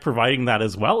EDH Rec providing that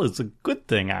as well is a good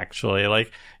thing. Actually,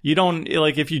 like you don't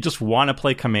like if you just want to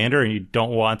play Commander and you don't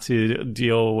want to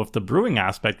deal with the brewing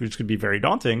aspect, which could be very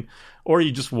daunting, or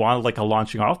you just want like a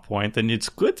launching off point, then it's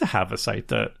good to have a site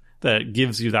that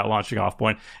gives you that launching off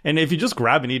point. And if you just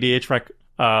grab an EDH Rec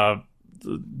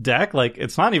deck, like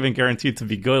it's not even guaranteed to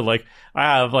be good. Like I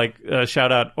have like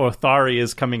shout out Othari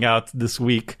is coming out this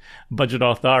week, Budget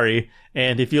Othari,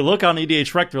 and if you look on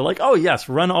EDH Rec, they're like, oh yes,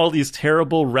 run all these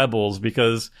terrible rebels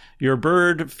because your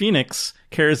bird Phoenix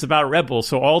cares about rebels.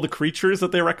 So all the creatures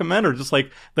that they recommend are just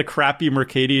like the crappy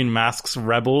Mercadian Masks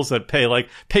rebels that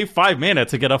pay 5 mana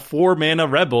to get a 4 mana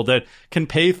rebel that can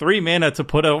pay 3 mana to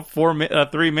put a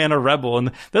 3 mana rebel,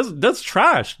 and that's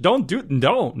trash. Don't do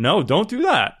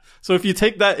that. So if you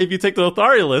take the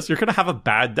Othari list, you're going to have a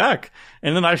bad deck.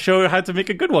 And then I show you how to make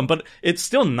a good one. But it's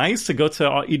still nice to go to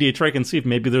EDH Rec and see if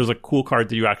maybe there's a cool card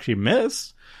that you actually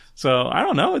miss. So I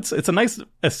don't know. It's a nice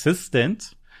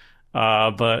assistant.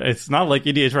 But it's not like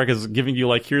EDH Rec is giving you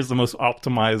like, here's the most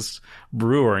optimized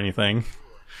brew or anything.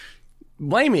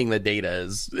 Blaming the data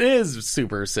is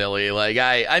super silly. Like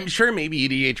I'm sure maybe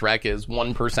EDH Rec is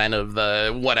 1% of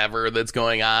the whatever that's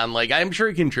going on. Like I'm sure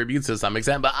it contributes to some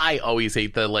extent, but I always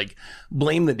hate the like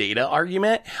blame the data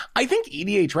argument. I think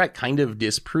EDH Rec kind of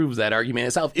disproves that argument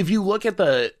itself. If you look at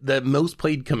the most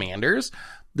played commanders,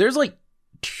 there's like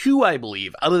 2, I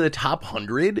believe, out of the top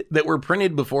 100 that were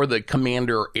printed before the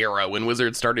Commander era when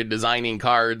Wizards started designing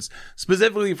cards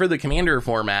specifically for the Commander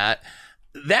format.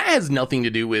 That has nothing to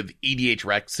do with EDH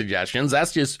Rec suggestions.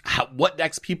 That's just what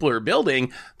decks people are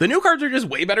building. The new cards are just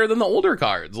way better than the older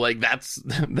cards. Like that's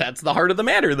the heart of the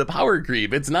matter, the power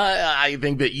creep. It's not, I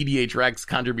think that EDH Rec's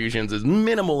contributions is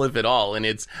minimal, if at all. And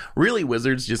it's really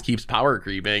Wizards just keeps power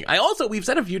creeping. We've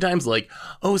said a few times like,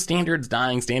 oh, standard's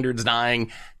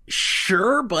dying.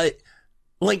 Sure, but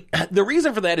like the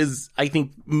reason for that is, I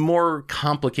think, more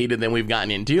complicated than we've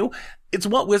gotten into. It's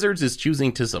what Wizards is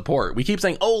choosing to support. We keep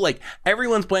saying, oh, like,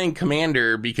 everyone's playing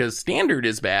Commander because Standard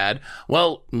is bad.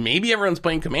 Well, maybe everyone's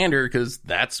playing Commander because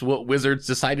that's what Wizards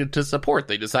decided to support.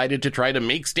 They decided to try to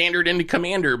make Standard into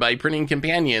Commander by printing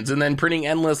Companions and then printing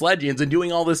Endless Legends and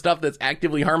doing all this stuff that's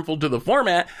actively harmful to the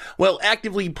format while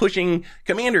actively pushing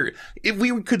Commander. If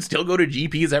we could still go to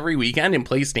GPs every weekend and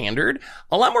play Standard,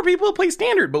 a lot more people play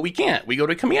Standard, but we can't. We go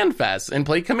to Command Fest and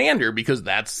play Commander because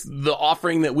that's the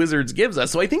offering that Wizards gives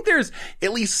us. So I think there's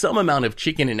at least some amount of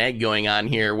chicken and egg going on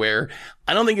here where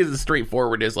I don't think it's as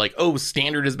straightforward as like, oh,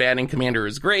 Standard is bad and Commander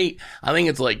is great. I think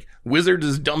it's like Wizards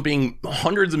is dumping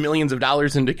hundreds of millions of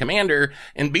dollars into Commander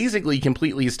and basically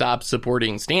completely stops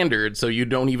supporting Standard, so you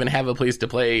don't even have a place to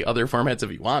play other formats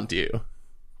if you want to.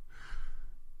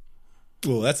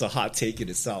 Well, that's a hot take in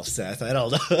itself, Seth. I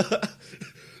don't know.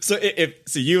 So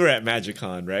you were at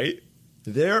MagicCon, right?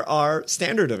 There are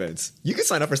Standard events. You can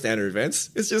sign up for Standard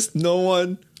events. It's just no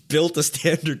one built a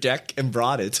Standard deck and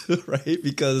brought it, right?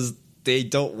 Because they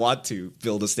don't want to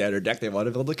build a Standard deck. They want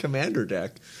to build a Commander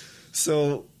deck.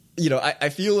 So, I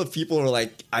feel if people were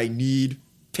like, I need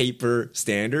paper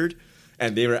Standard,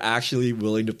 and they were actually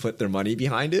willing to put their money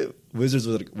behind it, Wizards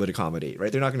would accommodate,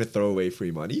 right? They're not going to throw away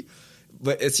free money.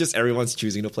 But it's just everyone's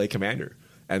choosing to play Commander.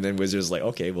 And then Wizards like,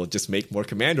 okay, we'll just make more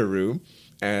Commander room.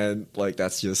 And like,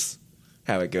 that's just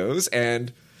how it goes.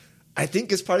 And I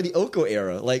think it's part of the Oko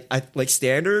era. Like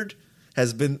Standard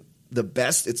has been the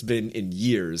best it's been in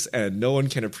years, and no one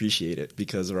can appreciate it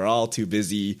because we're all too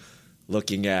busy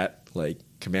looking at like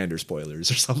Commander spoilers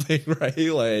or something, right?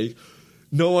 Like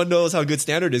no one knows how good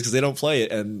Standard is because they don't play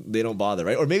it and they don't bother,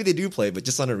 right? Or maybe they do play, but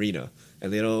just on Arena,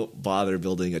 and they don't bother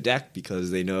building a deck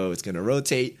because they know it's going to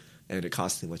rotate and it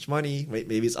costs too much money.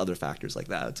 Maybe it's other factors like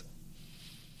that.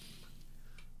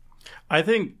 I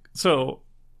think so.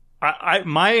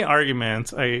 My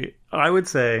argument, I would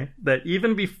say that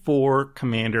even before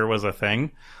Commander was a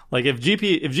thing, like if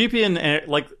GP and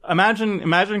like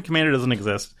imagine Commander doesn't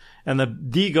exist and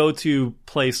the go-to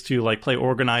place to like play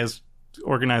organized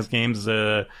games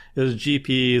is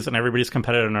GPs and everybody's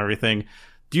competitive and everything.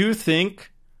 Do you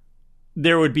think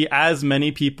there would be as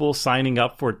many people signing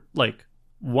up for like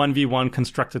 1v1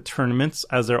 constructed tournaments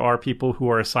as there are people who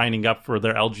are signing up for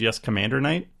their LGS Commander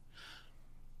night?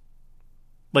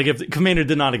 Like if Commander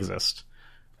did not exist,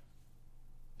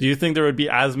 do you think there would be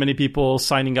as many people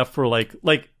signing up for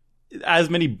like as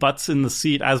many butts in the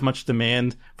seat, as much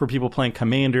demand for people playing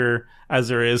Commander as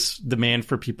there is demand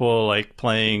for people like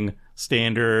playing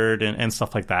Standard and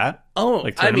stuff like that? Oh,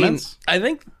 like tournaments? I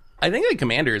think the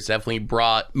Commander has definitely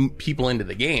brought people into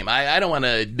the game. I don't want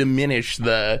to diminish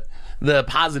the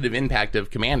positive impact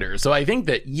of Commander. So I think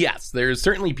that, yes, there's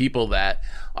certainly people that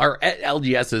are at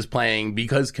LGSs playing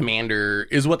because Commander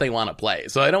is what they want to play.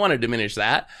 So I don't want to diminish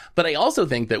that. But I also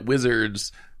think that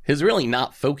Wizards has really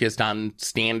not focused on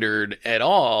Standard at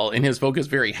all and has focused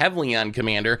very heavily on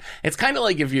Commander. It's kind of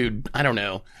like if you, I don't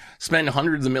know, spend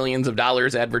hundreds of millions of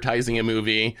dollars advertising a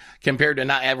movie compared to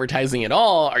not advertising at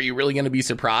all. Are you really going to be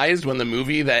surprised when the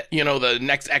movie that, you know, the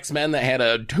next X-Men that had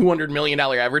a $200 million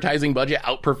advertising budget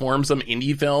outperforms some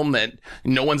indie film that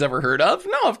no one's ever heard of?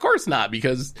 No, of course not,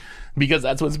 because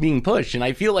that's what's being pushed. And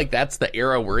I feel like that's the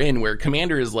era we're in, where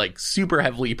Commander is like super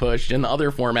heavily pushed in the other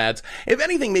formats. If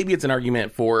anything, maybe it's an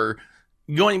argument for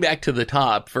going back to the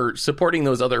top for supporting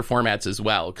those other formats as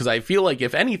well. Because I feel like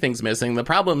if anything's missing, the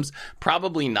problem's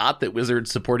probably not that Wizards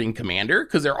supporting Commander,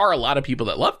 because there are a lot of people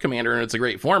that love Commander and it's a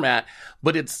great format,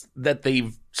 but it's that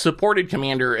they've supported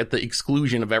Commander at the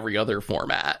exclusion of every other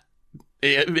format.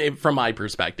 From my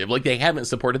perspective, like they haven't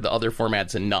supported the other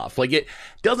formats enough. Like it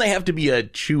doesn't have to be a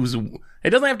choose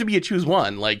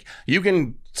one. Like you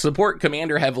can support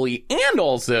Commander heavily and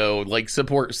also like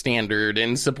support Standard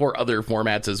and support other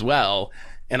formats as well.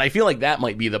 And I feel like that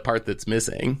might be the part that's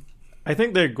missing. I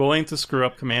think they're going to screw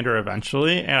up Commander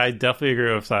eventually, and I definitely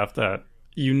agree with Seth that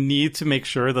you need to make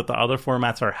sure that the other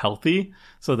formats are healthy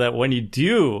so that when you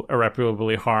do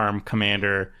irreparably harm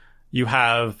Commander, you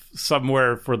have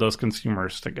somewhere for those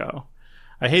consumers to go.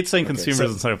 I hate saying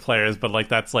consumers instead of players, but like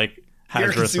that's like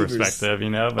Hasbro's perspective, you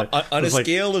know? But on a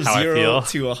scale of 0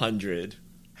 to 100,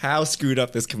 how screwed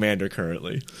up is Commander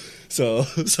currently? So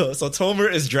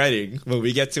Tomer is dreading when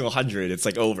we get to 100, it's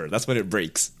like over. That's when it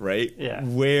breaks, right? Yeah.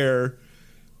 Where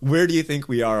do you think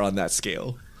we are on that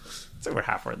scale? So we're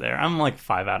halfway there. I'm like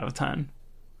 5 out of 10.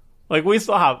 Like we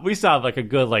still have like a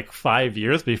good like 5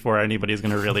 years before anybody's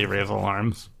gonna really raise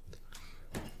alarms.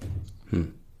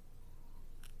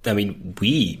 I mean,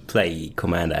 we play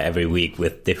Commander every week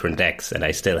with different decks, and I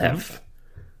still have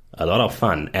a lot of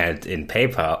fun. And in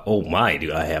paper, oh my,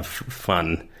 do I have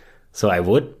fun. So I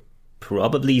would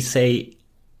probably say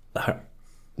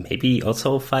maybe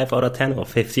also 5 out of 10 or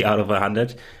 50 out of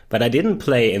 100. But I didn't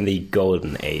play in the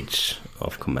golden age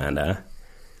of Commander.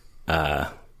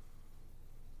 I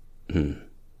did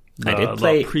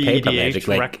play paper Magic,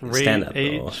 like stand-up.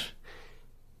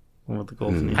 What the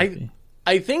golden age be?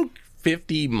 I think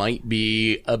 50 might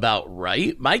be about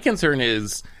right. My concern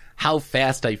is how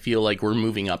fast I feel like we're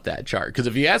moving up that chart. Because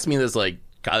if you asked me this like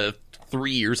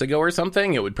 3 years ago or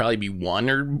something, it would probably be 1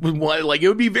 or 1. Like it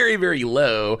would be very, very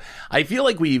low. I feel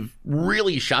like we've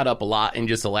really shot up a lot in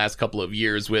just the last couple of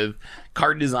years with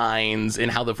card designs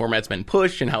and how the format's been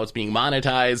pushed and how it's being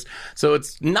monetized. So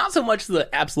it's not so much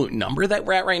the absolute number that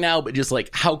we're at right now, but just like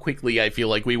how quickly I feel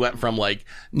like we went from like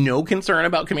no concern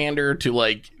about Commander to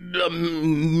like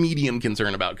medium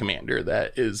concern about Commander.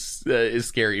 That is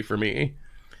scary for me.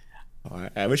 Oh,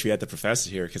 I wish we had the professor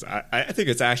here, because I think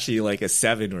it's actually like a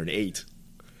 7 or an 8.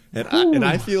 And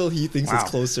I feel he thinks it's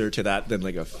closer to that than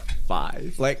like a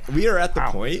 5. Like we are at the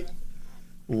point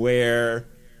where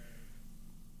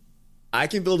I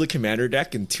can build a Commander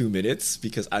deck in 2 minutes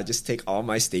because I just take all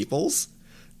my staples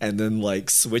and then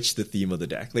like switch the theme of the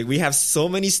deck. Like we have so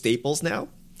many staples now.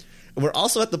 And we're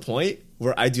also at the point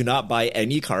where I do not buy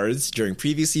any cards during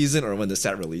preview season or when the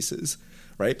set releases,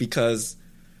 right? Because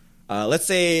let's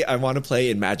say I want to play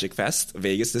in Magic Fest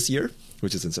Vegas this year,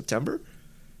 which is in September.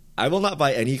 I will not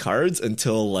buy any cards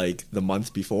until like the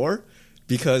month before,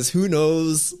 because who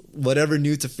knows whatever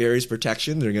new Teferi's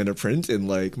protection they're going to print in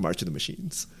like March of the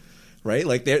Machines, right?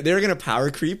 Like they're going to power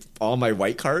creep all my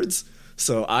white cards.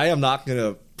 So I am not going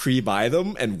to pre-buy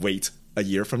them and wait a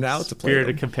year from now to play them.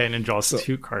 Spirited Companion draws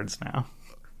 2 cards now.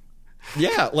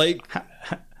 Yeah, like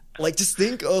just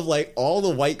think of like all the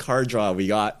white card draw we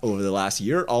got over the last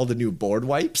year, all the new board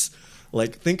wipes.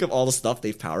 Like think of all the stuff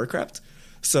they've power crept.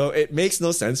 So it makes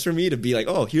no sense for me to be like,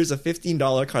 oh, here's a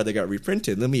 $15 card that got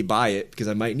reprinted. Let me buy it because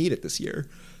I might need it this year.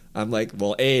 I'm like,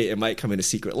 well, A, it might come in a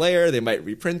secret layer, they might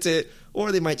reprint it,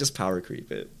 or they might just power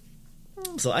creep it.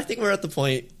 So I think we're at the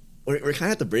point, we're kind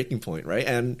of at the breaking point, right?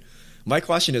 And my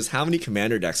question is, how many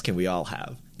Commander decks can we all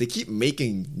have? They keep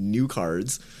making new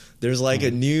cards. There's like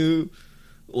a new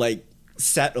like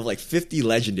set of like 50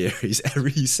 legendaries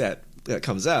every set that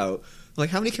comes out. Like,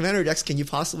 how many Commander decks can you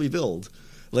possibly build?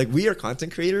 Like, we are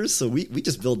content creators, so we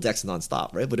just build decks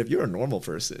nonstop, right? But if you're a normal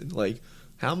person, like,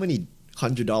 how many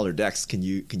 $100 decks can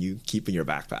you keep in your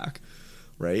backpack,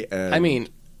 right? And I mean,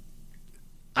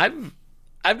 I've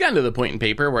gotten to the point in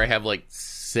Paper where I have like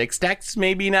 6 decks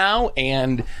maybe now,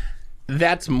 and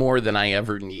that's more than I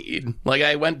ever need. Like,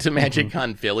 I went to Magic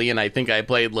Con Philly, and I think I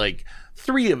played like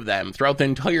 3 of them throughout the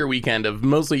entire weekend of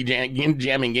mostly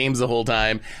jamming games the whole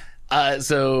time.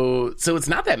 So it's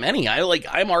not that many.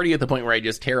 I'm already at the point where I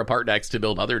just tear apart decks to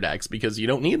build other decks because you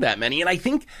don't need that many. And I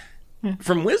think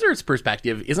from Wizards'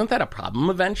 perspective, isn't that a problem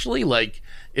eventually? Like,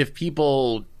 if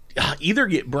people either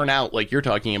get burnt out like you're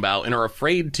talking about and are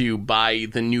afraid to buy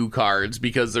the new cards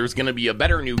because there's going to be a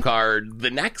better new card the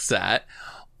next set,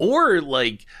 or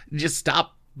like just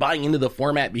stop buying into the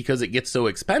format because it gets so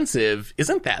expensive,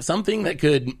 isn't that something that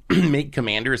could make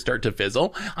Commander start to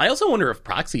fizzle? I also wonder if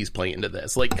proxies play into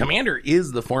this. Like, Commander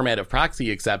is the format of proxy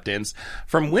acceptance.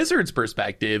 From Wizards'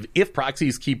 perspective, if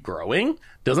proxies keep growing,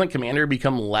 doesn't Commander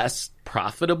become less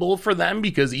profitable for them?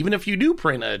 Because even if you do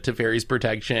print a Teferi's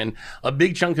Protection, a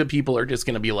big chunk of people are just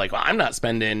going to be like, well, I'm not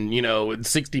spending,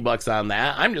 $60 on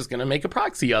that. I'm just going to make a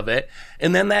proxy of it.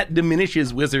 And then that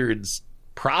diminishes Wizards'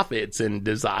 profits and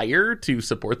desire to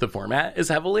support the format as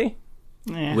heavily.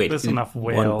 Wait, there's enough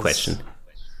whales. One question.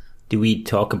 Do we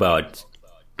talk about,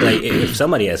 like, if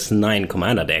somebody has 9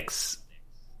 Commander decks,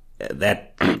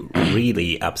 that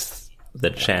really ups the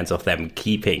chance of them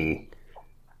playing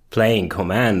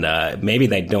Commander. Maybe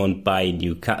they don't buy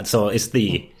new cards. So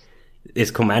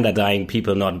is Commander dying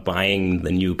people not buying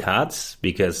the new cards?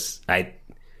 Because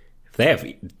if they have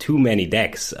too many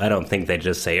decks, I don't think they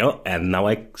just say, oh, and now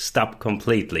I stop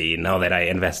completely now that I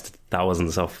invested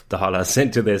thousands of dollars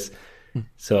into this.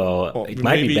 So it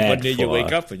might be bad. One day you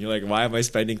wake up and you're like, why am I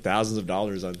spending thousands of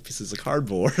dollars on pieces of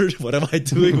cardboard? What am I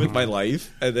doing with my life?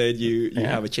 And then you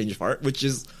have a change of heart, which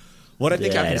is what I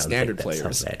think happened to standard players.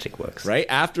 That's how Magic works. Right?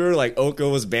 After like Oko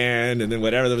was banned and then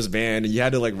whatever that was banned, and you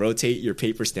had to like rotate your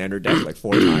paper standard deck like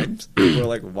 4 times. People were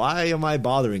like, why am I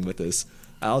bothering with this?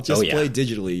 I'll just play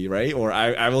digitally, right? Or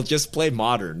I will just play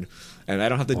modern, and I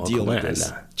don't have to deal with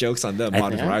this. Joke's on them.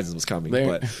 Modern Horizons was coming.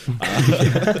 But,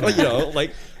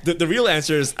 like the real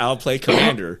answer is I'll play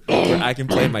Commander, where I can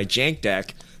play my jank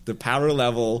deck. The power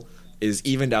level is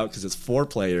evened out because it's 4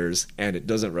 players, and it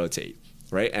doesn't rotate,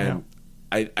 right? And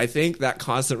I think that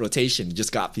constant rotation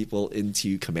just got people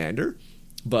into Commander,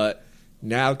 but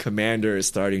now Commander is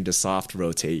starting to soft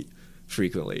rotate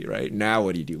frequently, right? Now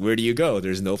what do? Where do you go?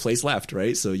 There's no place left,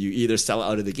 right? So you either sell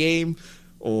out of the game,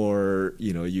 or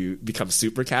you become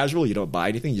super casual. You don't buy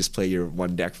anything. You just play your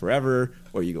one deck forever,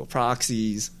 or you go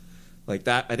proxies like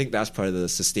that. I think that's part of the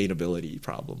sustainability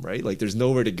problem, right? Like, there's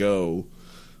nowhere to go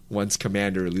once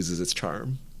Commander loses its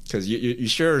charm, because you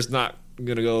sure is not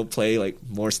gonna go play like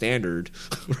more standard,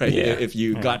 right? If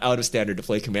you got out of standard to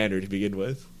play Commander to begin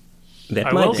with.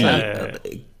 That might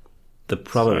be the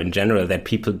problem in general, that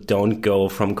people don't go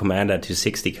from Commander to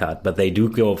 60 card, but they do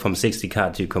go from 60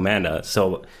 card to Commander.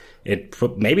 So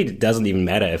maybe it doesn't even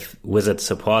matter if Wizard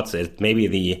supports it. Maybe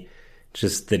the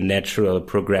natural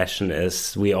progression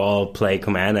is we all play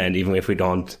Commander, and even if we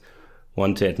don't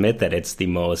want to admit that it's the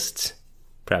most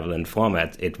prevalent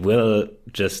format, it will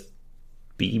just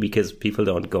be because people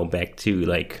don't go back to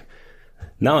like,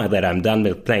 now that I'm done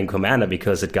with playing Commander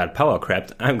because it got power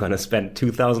crept, I'm gonna spend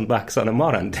 $2,000 on a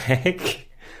modern deck.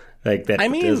 Like that.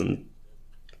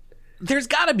 There's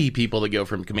got to be people that go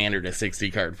from Commander to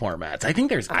 60 card formats. I think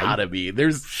there's got to be.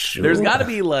 There's got to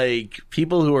be like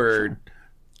people who are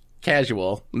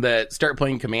casual that start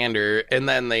playing Commander, and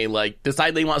then they like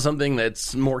decide they want something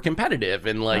that's more competitive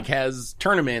and like has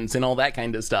tournaments and all that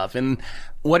kind of stuff. And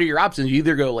what are your options? You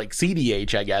either go like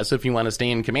CDH, I guess, if you want to stay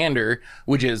in Commander,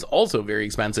 which is also very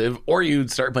expensive, or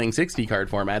you'd start playing 60 card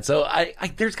format. So I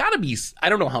there's got to be, I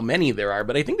don't know how many there are,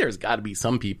 but I think there's got to be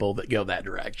some people that go that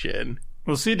direction.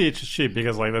 Well, CDH is cheap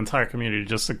because like the entire community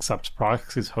just accepts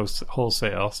proxies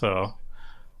wholesale, so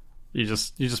you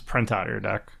just print out your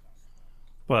deck.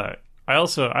 But I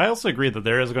also agree that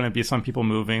there is going to be some people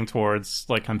moving towards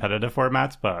like competitive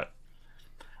formats, but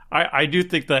I do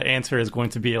think the answer is going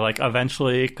to be like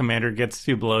eventually Commander gets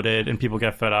too bloated and people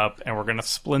get fed up, and we're going to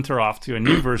splinter off to a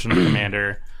new version of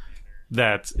Commander.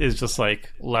 that is just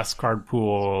like less card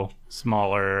pool,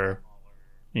 smaller,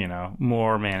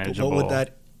 more manageable. What would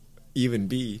that even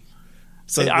be?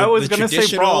 So I was going to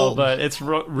say Brawl, traditional- but it's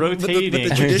rotating. But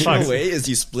the traditional way is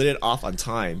you split it off on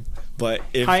time. But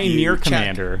if Pioneer you check-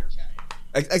 Commander.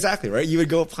 Exactly, right? You would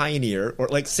go Pioneer, or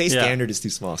like say Yeah. Standard is too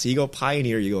small. So you go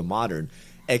Pioneer, you go Modern.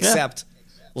 Except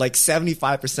like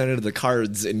 75% of the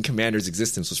cards in Commander's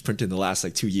existence was printed in the last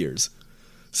like 2 years.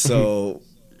 So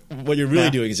what you're really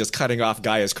doing is just cutting off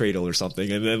Gaia's Cradle or something,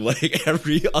 and then like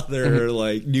every other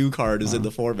like new card is in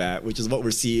the format, which is what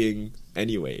we're seeing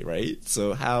anyway, right?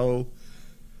 So how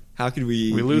could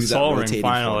we lose use that Sol Ring rotating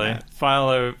finally. format?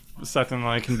 Finally, something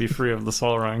I can be free of the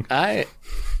Sol Ring.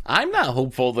 I'm not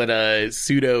hopeful that a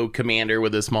pseudo commander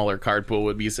with a smaller card pool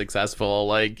would be successful.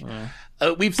 Like,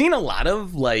 we've seen a lot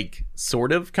of like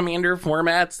sort of commander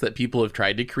formats that people have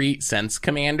tried to create since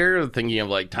Commander. Thinking of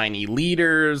like Tiny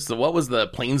Leaders. What was the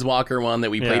Planeswalker one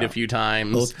that we played a few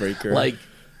times? Oathbreaker. Like,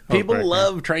 people Oathbreaker.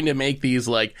 love trying to make these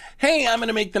like, hey, I'm going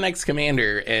to make the next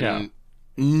commander, and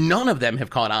none of them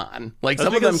have caught on. Like, That's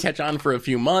some of them because- catch on for a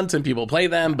few months and people play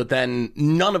them, but then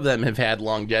none of them have had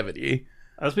longevity.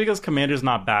 That's because Commander's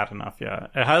not bad enough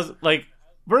yet. It has, like,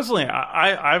 personally,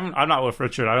 I'm not with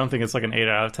Richard. I don't think it's like an 8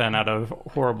 out of 10 out of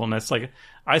horribleness. Like,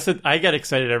 I get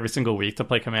excited every single week to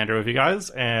play Commander with you guys,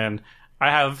 and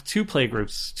I have two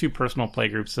personal play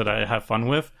groups that I have fun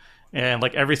with. And,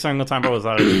 like, every single time I was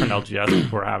at a different LGS,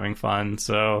 people were having fun.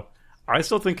 So I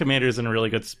still think Commander's in a really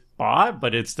good spot,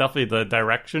 but it's definitely the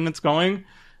direction it's going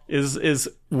is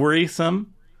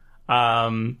worrisome.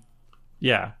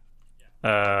 Yeah.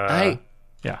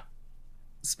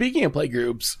 Speaking of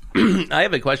playgroups, I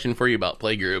have a question for you about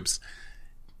playgroups.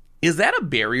 Is that a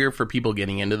barrier for people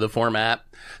getting into the format?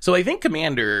 So I think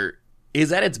Commander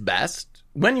is at its best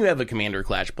when you have a Commander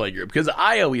Clash playgroup, because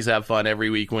I always have fun every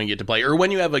week when we get to play, or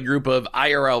when you have a group of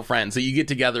IRL friends that you get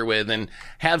together with and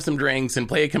have some drinks and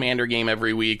play a Commander game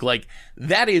every week. Like,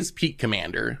 that is peak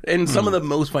Commander and some of the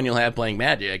most fun you'll have playing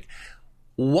Magic.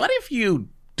 What if you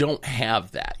don't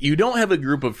have that? You don't have a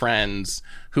group of friends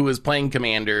who is playing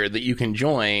Commander that you can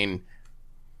join.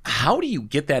 How do you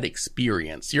get that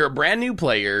experience? You're a brand new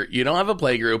player. You don't have a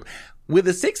play group. With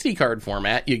a 60 card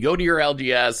format, you go to your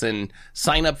LGS and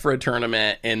sign up for a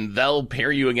tournament, and they'll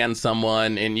pair you against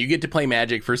someone, and you get to play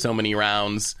Magic for so many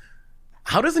rounds.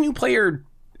 How does a new player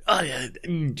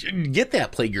get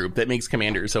that play group that makes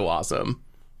Commander so awesome?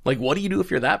 Like, what do you do if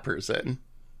you're that person?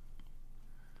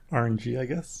 RNG, I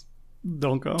guess.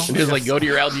 Don't go. Just like go to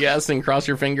your LGS and cross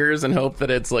your fingers and hope that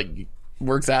it's like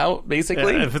works out,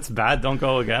 basically. Yeah, if it's bad, don't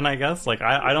go again, I guess. Like,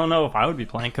 I don't know if I would be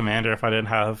playing Commander if I didn't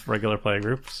have regular play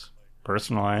groups,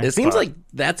 personally. It seems But like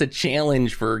that's a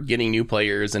challenge for getting new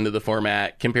players into the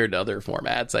format compared to other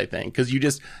formats, I think.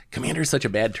 Because Commander's such a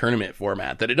bad tournament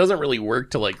format that it doesn't really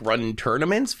work to like run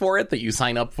tournaments for it that you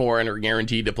sign up for and are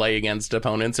guaranteed to play against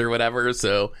opponents or whatever.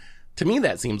 So to me,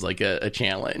 that seems like a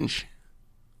challenge.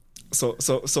 So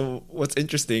what's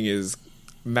interesting is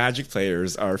Magic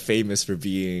players are famous for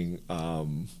being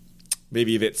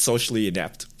maybe a bit socially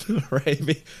inept, right?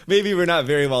 Maybe we're not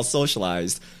very well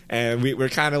socialized, and we're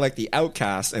kind of like the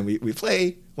outcasts, and we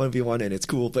play 1v1 and it's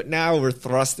cool, but now we're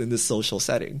thrust in this social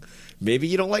setting. Maybe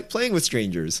you don't like playing with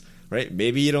strangers, right?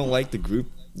 Maybe you don't like the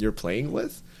group you're playing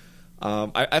with.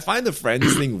 I find the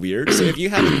friends thing weird. So if you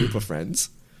have a group of friends,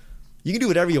 you can do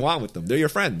whatever you want with them. They're your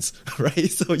friends,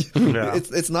 right? So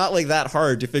it's not like that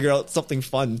hard to figure out something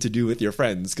fun to do with your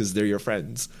friends because they're your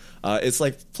friends. It's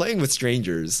like playing with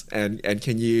strangers, and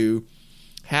can you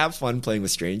have fun playing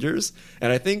with strangers?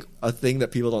 And I think a thing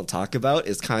that people don't talk about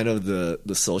is kind of the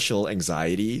social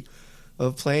anxiety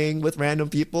of playing with random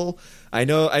people. I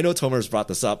know Tomer's brought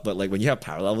this up, but like when you have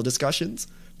power level discussions,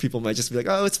 people might just be like,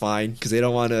 oh, it's fine, because they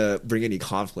don't want to bring any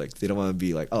conflict. They don't want to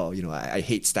be like, oh, I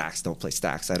hate stacks, don't play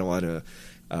stacks. I don't want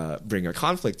to bring a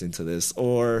conflict into this.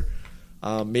 Or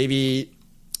maybe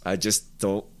I just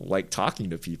don't like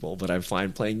talking to people, but I'm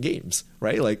fine playing games,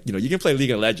 right? Like, you can play League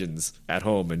of Legends at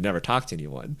home and never talk to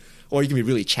anyone. Or you can be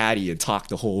really chatty and talk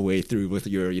the whole way through with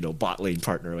your, bot lane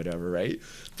partner or whatever, right?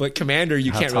 But Commander,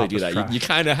 you can't really do that. You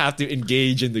kind of have to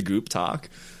engage in the group talk.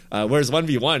 Whereas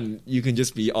 1v1, you can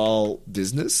just be all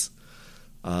business.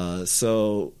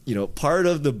 So, part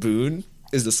of the boon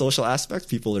is the social aspect.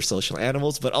 People are social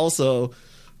animals, but also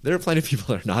there are plenty of people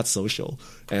that are not social.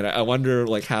 And I wonder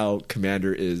like how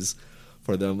Commander is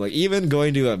for them. Like even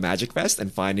going to a Magic Fest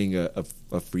and finding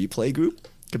a free play group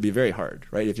could be very hard,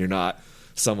 right? If you're not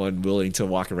someone willing to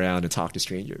walk around and talk to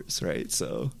strangers, right?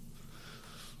 So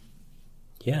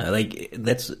yeah, like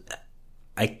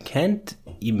I can't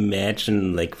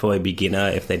imagine like for a beginner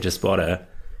if they just bought a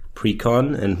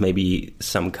precon and maybe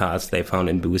some cards they found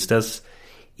in boosters,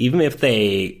 even if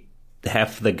they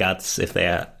have the guts, if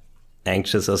they're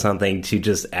anxious or something, to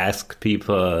just ask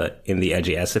people in the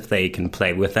LGS if they can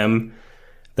play with them,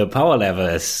 the power level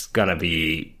is gonna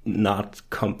be not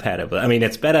compatible. I mean,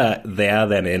 it's better there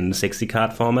than in 60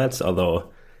 card formats,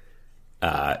 although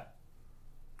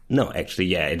no, actually,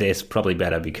 yeah, it is probably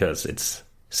better because it's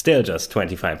still just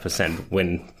 25%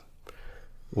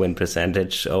 win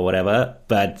percentage or whatever.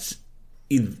 But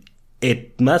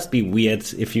it must be weird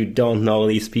if you don't know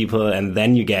these people and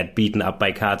then you get beaten up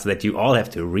by cards that you all have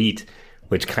to read,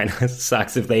 which kind of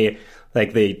sucks if they,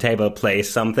 like, the table plays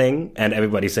something and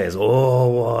everybody says, oh,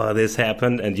 wow, this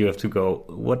happened, and you have to go,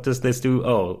 what does this do?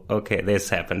 Oh, okay, this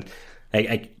happened.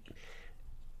 I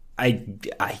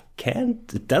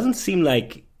can't, it doesn't seem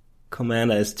like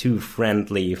Commander is too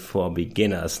friendly for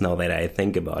beginners now that I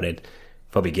think about it.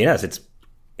 For beginners,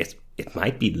 it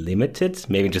might be limited.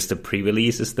 Maybe just the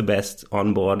pre-release is the best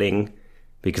onboarding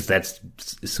because that's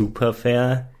super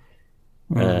fair.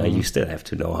 You still have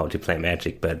to know how to play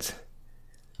Magic, but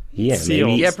yeah,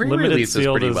 sealed. maybe pre-release is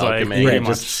pretty welcoming. Pretty Yeah,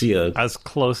 much just sealed. as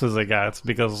close as it gets,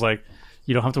 because like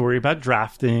you don't have to worry about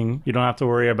drafting. You don't have to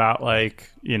worry about like,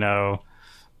 you know,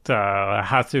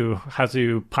 how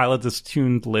to pilot this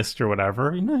tuned list or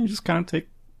whatever. You know, you just kind of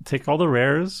take all the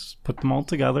rares, put them all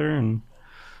together, and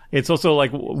it's also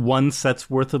like one set's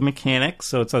worth of mechanics,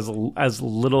 so it's as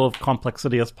little of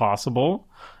complexity as possible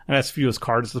and as few as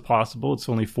cards as possible. It's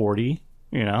only 40.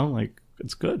 You know, like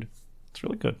it's good. It's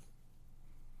really good.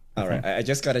 All right, I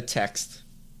just got a text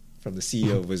from the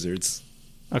CEO of Wizards.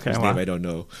 Okay, Whose wow. name I don't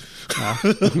know.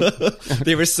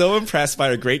 They were so impressed by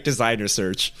our great designer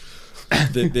search.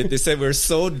 They said we're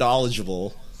so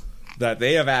knowledgeable that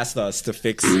they have asked us to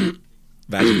fix Magic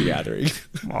the Gathering.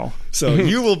 Well, So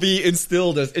you will be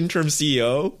instilled as interim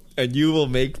CEO, and you will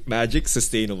make Magic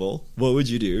sustainable. What would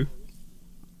you do?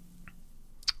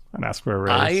 and ask for a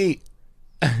raise.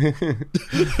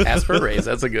 Ask for a raise.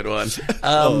 That's a good one.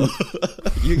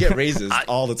 You get raises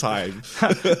all the time.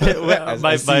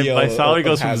 my salary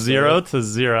goes from Hasbro. 0 to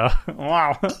 0.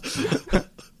 Wow.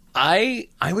 I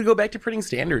would go back to printing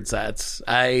standard sets.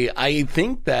 I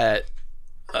think that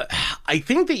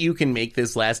you can make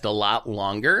this last a lot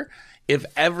longer if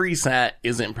every set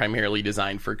isn't primarily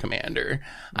designed for Commander.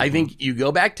 I think you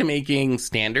go back to making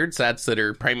standard sets that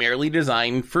are primarily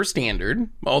designed for Standard.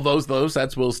 Although those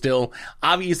sets will still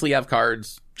obviously have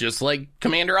cards just like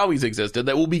Commander always existed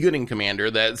that will be good in Commander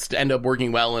that end up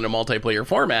working well in a multiplayer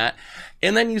format.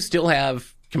 And then you still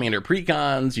have Commander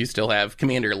Precons, you still have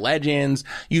Commander Legends,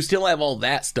 you still have all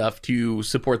that stuff to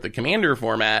support the Commander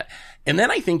format. And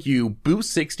then I think you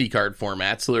boost 60 card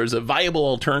formats so there's a viable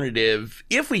alternative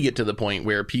if we get to the point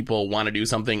where people want to do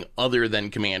something other than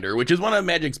Commander, which is one of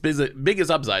Magic's biggest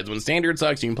upsides. When Standard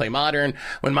sucks, you can play Modern.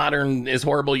 When Modern is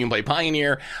horrible, you can play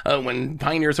Pioneer. When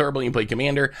Pioneer is horrible, you can play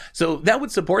Commander. So that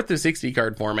would support the 60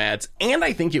 card formats, and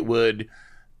I think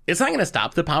it's not going to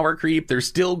stop the power creep. They're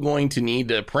still going to need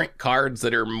to print cards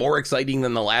that are more exciting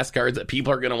than the last cards that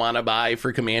people are going to want to buy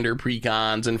for Commander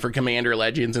Precons and for Commander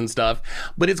Legends and stuff.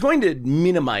 But it's going to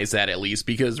minimize that at least,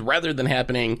 because rather than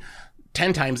happening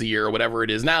 10 times a year or whatever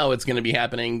it is now, it's going to be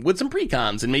happening with some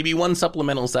precons and maybe one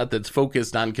supplemental set that's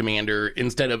focused on Commander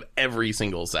instead of every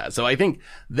single set. So I think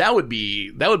that would be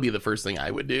the first thing I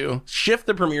would do. Shift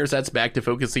the Premier sets back to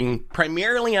focusing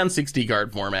primarily on 60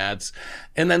 card formats,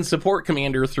 and then support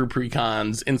Commander through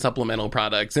precons and supplemental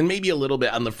products, and maybe a little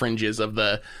bit on the fringes of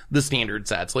the standard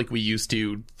sets like we used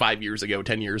to 5 years ago,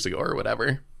 10 years ago, or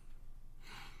whatever.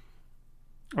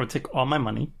 I would take all my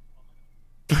money.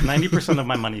 90% of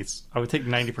my monies. I would take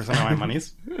 90% of my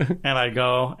monies, and I'd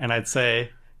go and I'd say,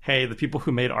 hey, the people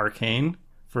who made Arcane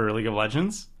for League of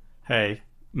Legends, hey,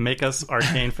 make us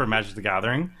Arcane for Magic the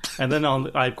Gathering. And then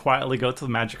I'd quietly go to the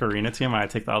Magic Arena team and I'd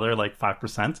take the other like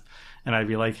 5%, and I'd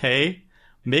be like, hey,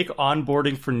 make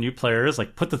onboarding for new players,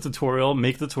 like put the tutorial,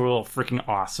 make the tutorial freaking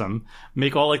awesome,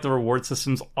 make all like the reward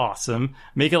systems awesome,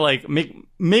 make it like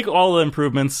make all the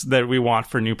improvements that we want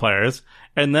for new players.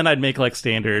 And then I'd make like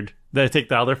Standard. Then I'd take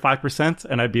the other 5%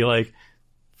 and I'd be like,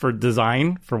 for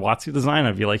design, for WotC design,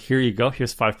 I'd be like, here you go,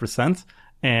 here's 5%,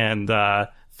 and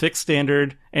fix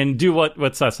Standard and do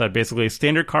what Seth said. Basically,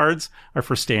 Standard cards are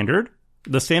for Standard.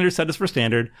 The Standard set is for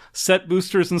Standard. Set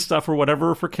boosters and stuff or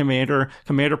whatever for Commander.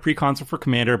 Commander precons are for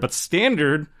Commander. But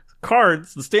Standard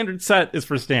cards, the Standard set is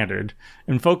for Standard.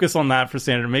 And focus on that for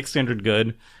Standard. Make Standard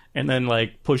good. And then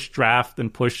like push Draft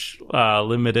and push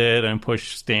Limited and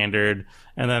push Standard.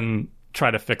 And then try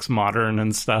to fix Modern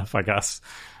and stuff, I guess.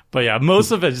 But yeah,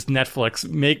 most of it is Netflix.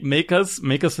 Make us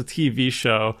a TV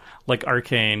show like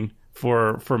Arcane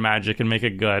for Magic and make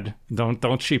it good.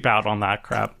 Don't cheap out on that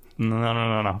crap.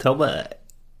 No.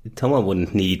 Toma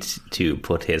wouldn't need to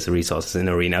put his resources in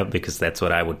Arena because that's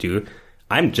what I would do.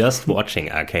 I'm just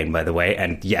watching Arcane, by the way,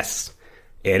 and yes,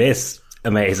 it is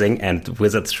amazing, and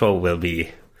Wizards Show will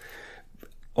be,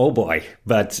 oh boy.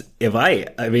 But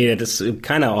I mean, it is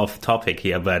kind of off topic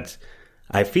here, but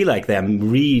I feel like they're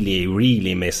really,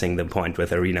 really missing the point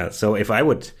with Arena. So if I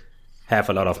would have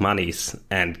a lot of monies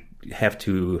and have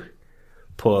to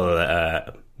pull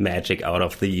Magic out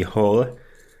of the hole,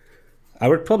 I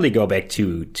would probably go back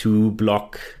to two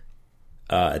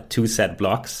set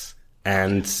blocks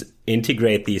and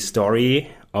integrate the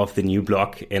story of the new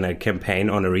block in a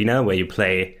campaign on Arena where you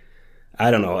play,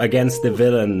 I don't know, against the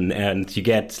villain and you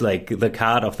get like the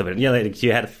card of the villain. Yeah, like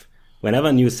you have, whenever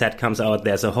a new set comes out,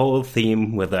 there's a whole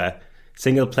theme with a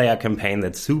single player campaign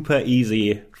that's super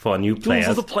easy for new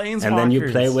players. And then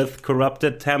you play with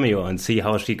corrupted Tamio and see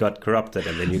how she got corrupted,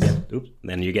 and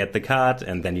then you get the card,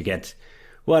 and then you get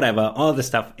whatever, all the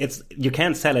stuff. You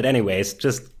can't sell it anyways.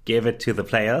 Just give it to the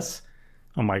players.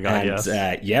 Oh my god!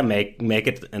 And, yes. Make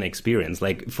it an experience.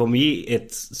 Like for me,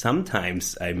 it's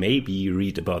sometimes I maybe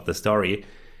read about the story,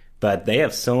 but they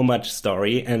have so much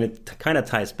story, and it kind of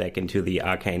ties back into the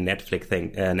Arcane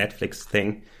Netflix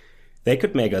thing. They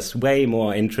could make us way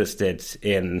more interested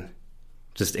in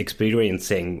just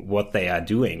experiencing what they are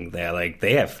doing.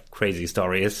 They have crazy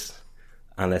stories,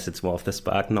 unless it's more of the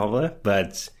Spark novel,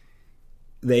 but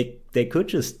they could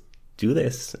just do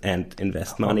this and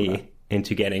invest money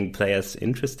into getting players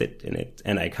interested in it.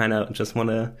 And I kind of just want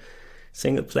a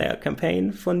single player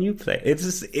campaign for new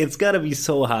players. It's got to be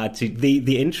so hard to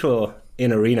the intro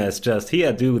in Arena is just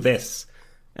here, do this,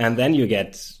 and then you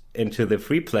get into the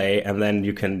free play, and then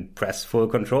you can press full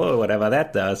control or whatever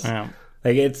that does. Yeah.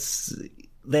 Like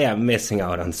they are missing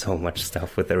out on so much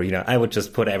stuff with Arena. I would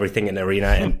just put everything in Arena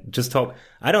and just hope.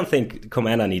 I don't think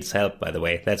Commander needs help, by the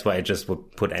way. That's why I just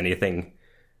would put everything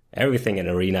in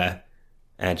Arena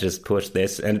and just push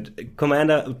this. And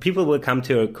Commander, people will come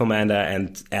to Commander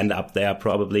and end up there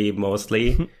probably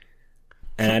mostly.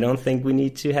 And I don't think we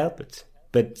need to help it.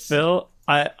 But Phil,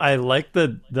 I like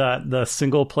the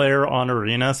single player on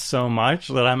Arena so much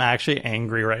that I'm actually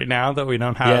angry right now that we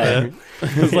don't have it.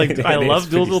 Because I love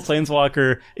Dual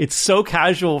Planeswalker. It's so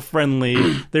casual friendly.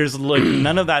 There's like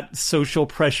none of that social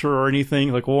pressure or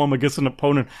anything. Like, oh, I'm against an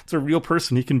opponent. It's a real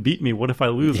person. He can beat me. What if I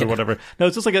lose or whatever? No,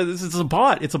 it's just like this is a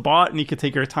bot. It's a bot, and you can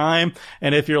take your time.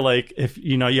 And if you're if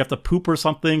you have to poop or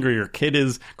something, or your kid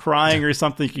is crying or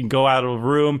something, you can go out of a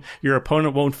room. Your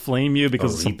opponent won't flame you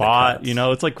because it's a bot.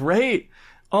 It's like great.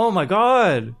 Oh my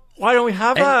god! Why don't we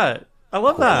have that? I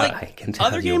love that. I can tell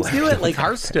other games do it, like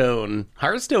Hearthstone.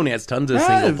 Hearthstone has tons of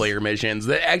single player missions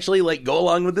that actually go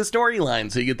along with the storyline.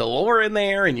 So you get the lore in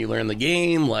there and you learn the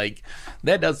game. Like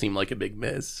that does seem like a big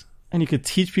miss. And you could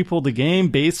teach people the game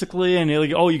basically, and you're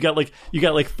you got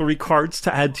 3 cards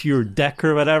to add to your deck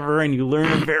or whatever, and you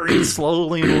learn it very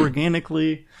slowly and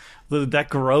organically. The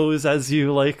deck grows as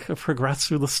you progress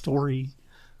through the story.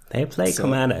 They play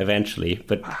Commander eventually,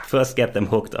 but first get them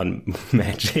hooked on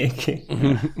Magic.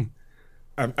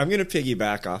 I'm going to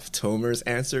piggyback off Tomer's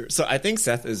answer. So I think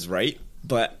Seth is right,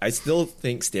 but I still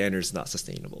think Standard's not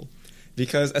sustainable.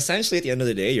 Because essentially at the end of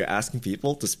the day, you're asking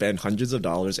people to spend hundreds of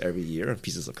dollars every year on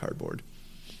pieces of cardboard.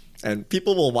 And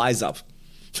people will wise up,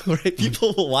 right?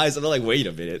 People will wise up. They're like, wait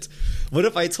a minute. What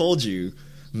if I told you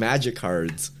Magic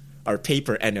cards are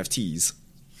paper NFTs?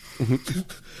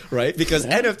 Right? Because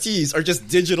NFTs are just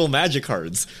digital Magic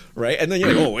cards, right? And then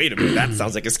you're like, oh, wait a minute, that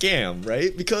sounds like a scam,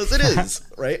 right? Because it is,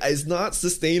 right? It's not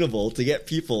sustainable to get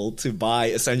people to buy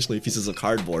essentially pieces of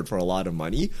cardboard for a lot of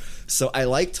money. So I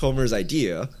like Tomer's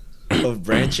idea of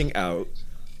branching out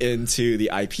into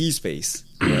the IP space,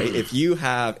 right? If you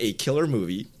have a killer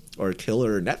movie or a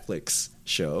killer Netflix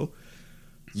show,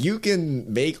 you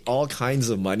can make all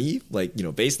kinds of money,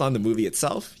 based on the movie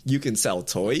itself. You can sell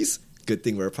toys. Good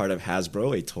thing we're a part of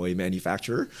Hasbro, a toy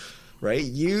manufacturer, right?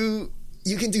 You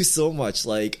can do so much.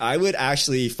 I would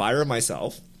actually fire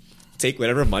myself, take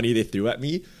whatever money they threw at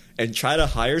me, and try to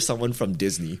hire someone from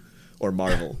Disney or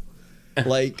Marvel.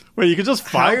 Wait, you could just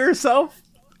fire yourself?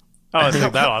 Oh, I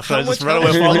took that off. So I just run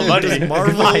away with all the money.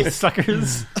 Goodbye,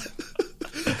 suckers.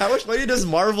 How much money does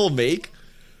Marvel make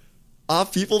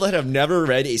off people that have never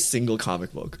read a single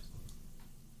comic book?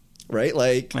 Right?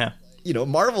 Yeah.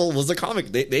 Marvel was a comic.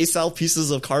 They sell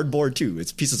pieces of cardboard too.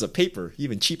 It's pieces of paper,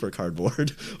 even cheaper cardboard,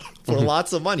 for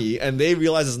lots of money. And they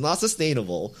realized it's not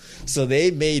sustainable. So they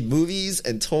made movies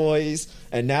and toys.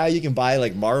 And now you can buy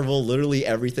Marvel, literally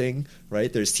everything,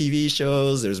 right? There's TV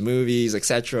shows, there's movies,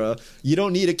 etc. You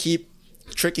don't need to keep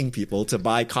tricking people to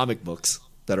buy comic books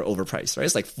that are overpriced, right?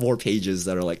 It's like 4 pages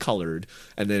that are like colored,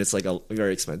 and then it's like a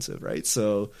very expensive, right?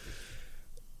 So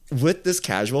with this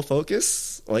casual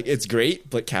focus, like it's great,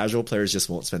 but casual players just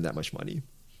won't spend that much money,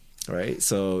 right?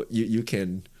 So you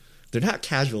can, they're not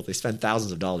casual, they spend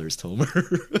thousands of dollars,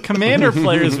 Tomer. Commander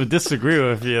players would disagree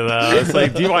with you though. It's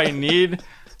like, do I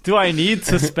need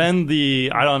to spend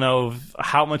the, I don't know,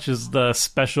 how much is the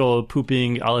special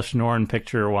pooping Alish Norn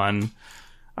picture one?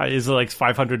 Is it like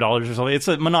 $500 or something? It's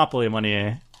a monopoly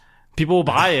money. People will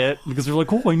buy it because they're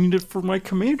like, oh, I need it for my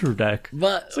commander deck.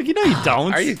 But it's like, you know, you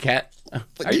don't. Are you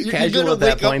You're casual gonna at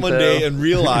that wake up point, one though? day and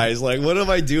realize, like, what am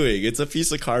I doing? It's a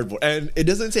piece of cardboard, and it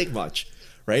doesn't take much,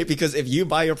 right? Because if you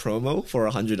buy a promo for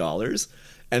 $100,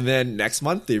 and then next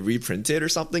month they reprint it or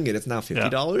something, and it's now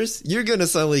 $50, you're gonna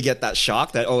suddenly get that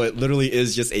shock that, oh, it literally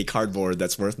is just a cardboard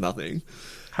that's worth nothing.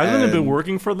 Hasn't it been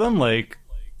working for them? Like,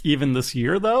 even this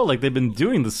year though, like they've been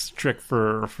doing this trick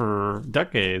for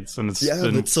decades, and it's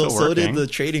been but so did the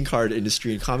trading card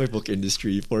industry and comic book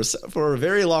industry for a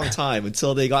very long time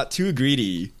until they got too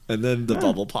greedy, and then the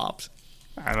bubble popped.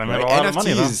 And they made a lot of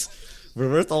money though. Were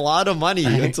worth a lot of money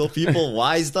until people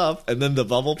wised up, and then the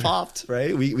bubble popped.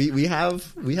 Right? We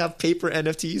have paper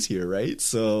NFTs here, right?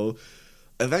 So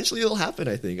eventually it'll happen.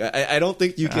 I think. I don't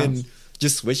think you can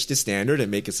just switch to standard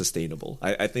and make it sustainable.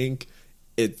 I think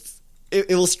it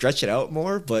will stretch it out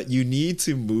more, but you need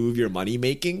to move your money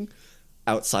making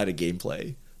outside of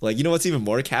gameplay. Like, you know what's even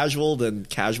more casual than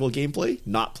casual gameplay?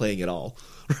 Not playing at all,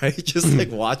 right? Just like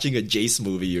watching a Jace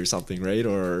movie or something, right?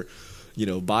 Or, you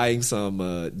know, buying some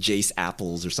Jace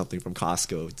apples or something from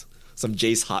Costco. Some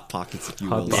Jace Hot Pockets, if you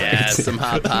will. Yeah, some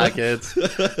Hot Pockets.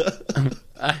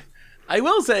 I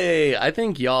will say, I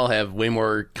think y'all have way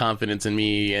more confidence in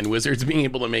me and Wizards being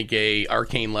able to make a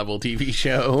Arcane level TV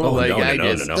show. Oh, like, no.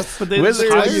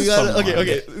 Wizards, You gotta,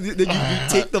 okay. Then you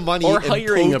take the money or and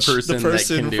hiring a poach person the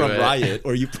person that can do from it. Riot,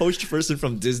 or you poach a person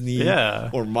from Disney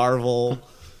or Marvel.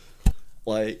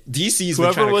 Like, DC's been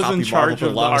Whoever trying to was copy in charge Marvel for a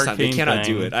of the long time. They Arcane cannot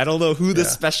do thing. it. I don't know who the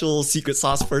special secret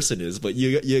sauce person is, but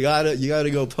you gotta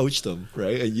go poach them,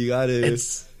 right? And you gotta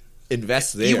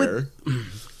invest there.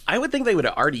 I would think they would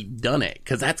have already done it,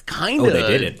 because that's kind of they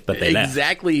did it, but they left.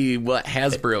 exactly what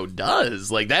Hasbro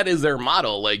does. Like, that is their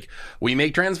model. Like, we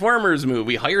make Transformers movies,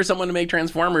 we hire someone to make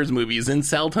Transformers movies and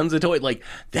sell tons of toys. Like,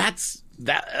 that's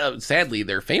that. Sadly,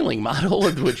 their failing model,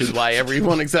 which is why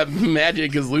everyone except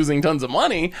Magic is losing tons of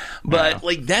money. But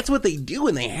like, that's what they do,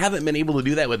 and they haven't been able to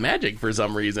do that with Magic for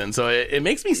some reason. So it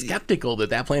makes me skeptical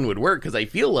that plan would work, because I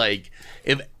feel like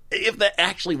if that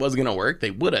actually was going to work,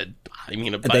 they would have. I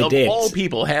mean, by all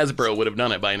people, Hasbro would have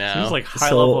done it by now. Seems like high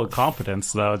level of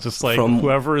competence, though. Just like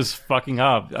whoever is fucking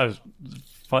up,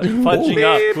 fudging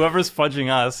up, whoever's fudging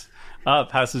us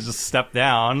up has to just step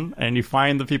down, and you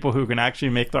find the people who can actually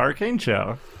make the Arcane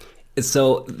show.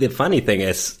 So the funny thing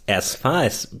is, as far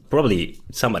as, probably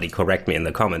somebody correct me in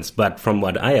the comments, but from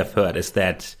what I have heard is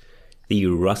that the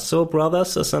Russo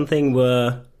brothers or something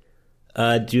were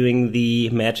doing the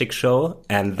Magic show,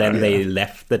 and then they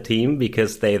left the team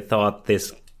because they thought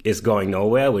this is going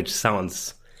nowhere, which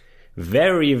sounds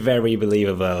very, very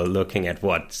believable looking at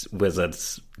what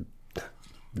Wizards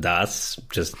does.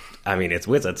 Just, I mean, it's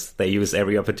Wizards. They use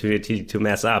every opportunity to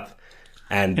mess up.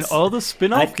 And all the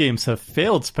spin-off games have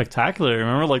failed spectacularly.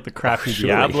 Remember, like, the crappy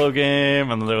Diablo game,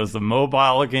 and then there was the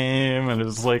mobile game, and it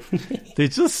was like, it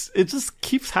just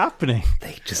keeps happening.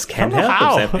 They just can't help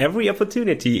themselves. Every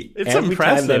opportunity, it's every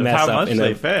impressive time they mess how up much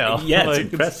they fail. Yeah, like,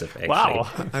 it's impressive, actually. Wow.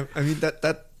 I mean,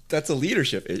 that's a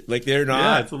leadership. Like, they're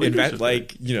not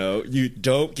like, you know, you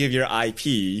don't give your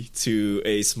IP to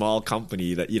a small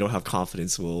company that you don't have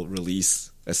confidence will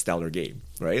release a stellar game,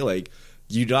 right? Like,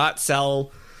 you not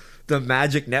sell the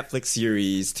Magic Netflix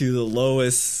series to the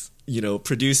lowest, you know,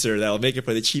 producer that will make it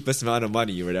for the cheapest amount of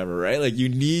money or whatever, right? Like, you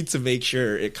need to make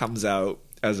sure it comes out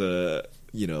as a,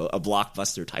 you know, a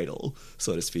blockbuster title,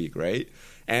 so to speak, right?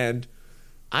 And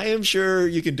I am sure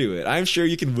you can do it. I'm sure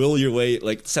you can will your way,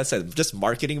 like Seth said, just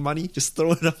marketing money, just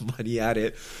throw enough money at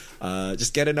it,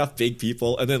 just get enough big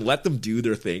people, and then let them do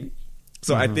their thing.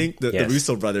 So I think the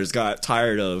Russo brothers got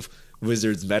tired of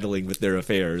Wizards meddling with their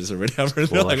affairs or whatever.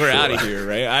 They're like, we're out of here,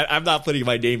 right? I'm not putting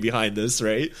my name behind this,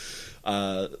 right?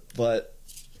 But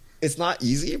it's not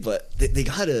easy, but they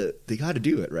gotta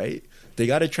do it, right? They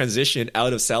gotta transition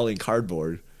out of selling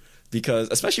cardboard, because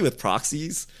especially with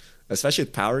proxies, especially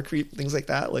with power creep, things like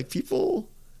that, like people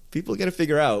gotta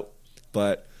figure out.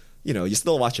 But, you know, you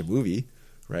still watch a movie,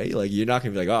 right? Like, you're not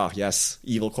gonna be like, oh yes,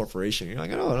 evil corporation. You're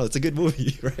like, oh no, it's a good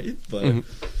movie, right? But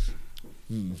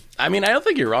I mean, I don't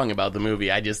think you're wrong about the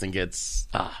movie. I just think it's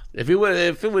if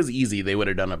it was easy, they would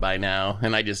have done it by now.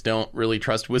 And I just don't really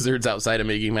trust Wizards outside of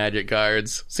making Magic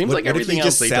cards. Seems like everything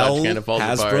else they touch kind of falls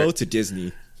Hasbro apart. to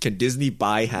Disney. Can Disney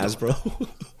buy Hasbro?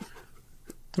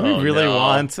 Do we really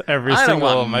want every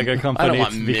single mega I company don't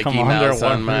want to Mickey become under Mouse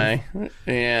one on my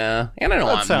and I don't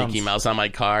want sounds- Mickey Mouse on my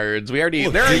cards. They're already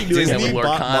doing that with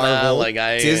bought Lorcana. Marvel. Like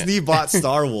Disney bought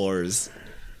Star Wars.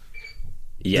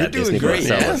 Yeah, You're doing Disney great,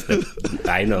 bought man. Star Wars.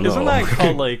 I don't know. Isn't that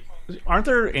called like? Aren't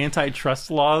there antitrust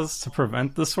laws to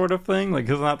prevent this sort of thing? Like,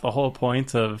 isn't that the whole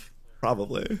point of?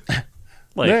 Probably.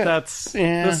 Like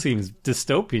this seems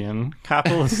dystopian,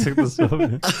 capitalistic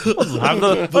dystopian.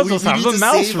 Let's just have the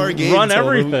mouse save our game, run Tom.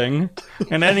 everything,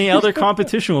 and any other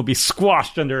competition will be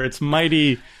squashed under its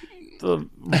mighty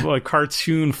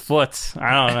cartoon foot.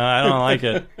 I don't know. I don't like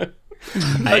it.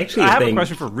 I have a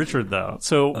question for Richard though.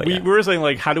 So we were saying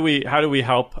like, how do we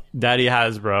help Daddy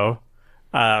Hasbro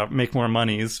make more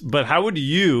monies? But how would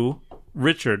you,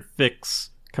 Richard, fix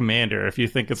Commander if you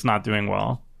think it's not doing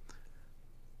well?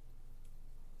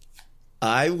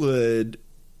 I would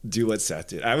do what Seth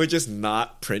did. I would just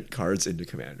not print cards into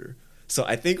Commander. So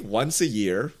I think once a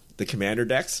year, the Commander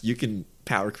decks, you can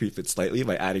power creep it slightly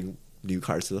by adding new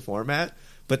cards to the format.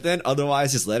 But then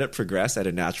otherwise, just let it progress at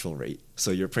a natural rate.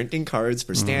 So you're printing cards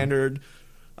for Standard,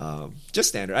 just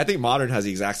Standard. I think Modern has the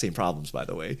exact same problems, by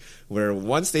the way, where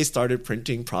once they started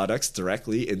printing products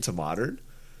directly into Modern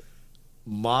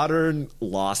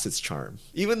lost its charm.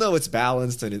 Even though it's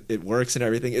balanced and it works and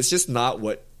everything, it's just not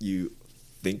what you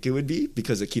think it would be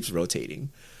because it keeps rotating.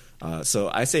 So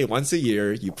I say once a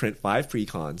year, you print 5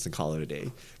 precons and call it a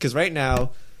day. Because right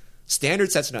now,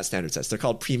 standard sets are not standard sets. They're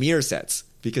called premier sets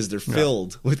because they're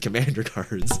filled with Commander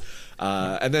cards.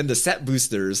 And then the set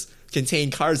boosters contain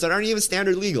cards that aren't even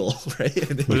standard legal, right?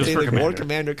 And they contain like more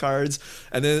Commander cards.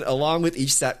 And then along with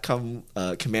each set come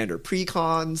Commander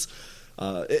precons.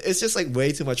 It's just like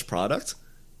way too much product.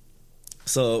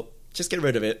 So just get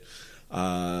rid of it.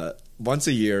 Once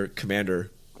a year,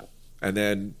 Commander, and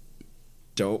then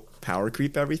don't power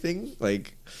creep everything.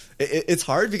 Like it's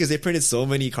hard because they printed so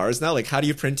many cards now. Like, how do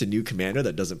you print a new Commander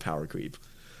that doesn't power creep?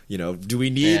 You know, do we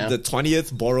need the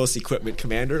 20th Boros Equipment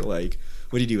Commander? Like,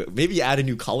 what do you do? Maybe add a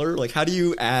new color. Like, how do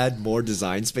you add more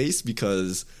design space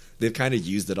because they've kind of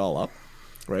used it all up?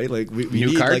 Right, like we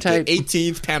need like type. the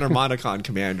 18th Panharmonicon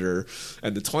Commander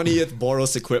and the 20th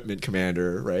Boros Equipment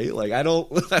Commander, right? Like I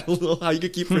don't know how you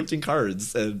could keep printing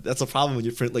cards, and that's a problem when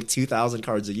you print like 2,000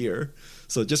 cards a year.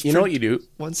 So just know what you do?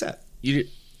 One set. You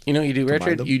know what you do,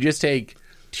 Richard? them. You just take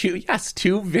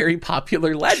two very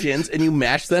popular legends and you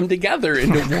mash them together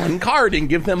into one card and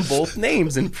give them both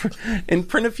names and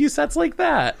print a few sets like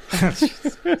that.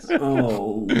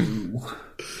 Oh.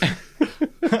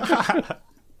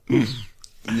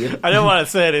 Yep. I don't want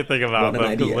to say anything about What an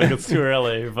them because idea. like it's too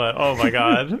early. But oh my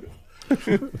god,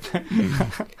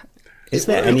 Is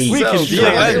there any? We can be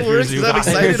Avengers, you I'm guys.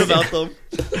 excited about them.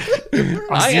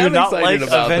 I Do you am not excited like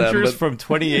about them, Avengers but- from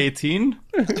 2018?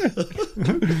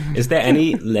 Is there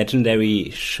any legendary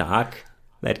shark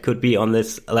that could be on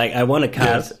this? Like, I want a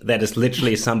card that is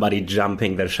literally somebody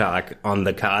jumping the shark on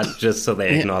the card just so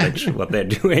they acknowledge what they're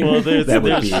doing. Well, there's that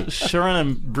would be. Sharon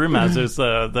and Brimaz. There's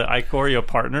the Ikoria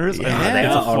partners, and they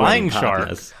it's a are already flying shark.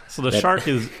 partners. So the That- shark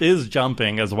is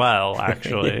jumping as well.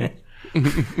 Actually,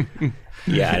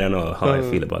 Yeah, I don't know how I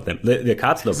feel about them. The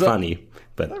cards look funny,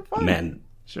 but man,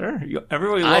 sure.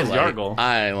 Everybody loves Yargle.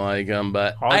 I like them,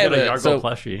 but I'll I have get a a Yargle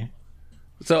plushie.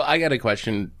 So I got a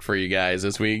question for you guys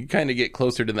as we kind of get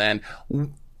closer to the end.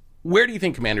 Where do you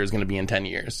think Commander is going to be in 10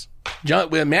 years?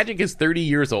 Magic is 30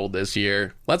 years old this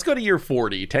year. Let's go to year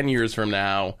 40, 10 years from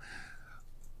now.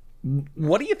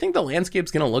 What do you think the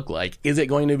landscape's going to look like? Is it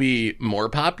going to be more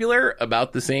popular,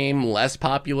 about the same, less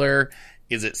popular?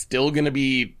 Is it still going to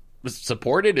be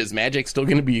supported? Is Magic still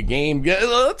going to be a game? Yeah,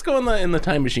 let's go in the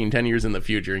time machine 10 years in the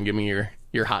future and give me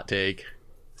your hot take.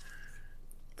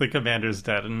 The Commander's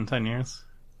dead in 10 years.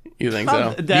 You think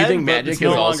so? Dead, Do you think but Magic it's is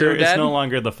also longer, dead? It's no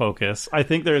longer the focus. I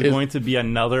think there's going to be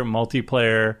another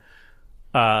multiplayer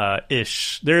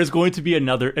ish. There is going to be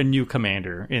a new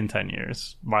Commander in 10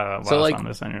 years. So, like- on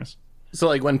this 10 years. So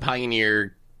like when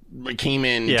Pioneer came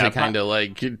in Yeah, to kind of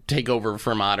like take over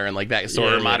for Modern, like that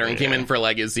sort of Modern came in for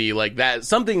Legacy, like that,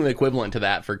 something equivalent to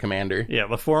that for Commander. Yeah,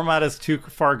 the format is too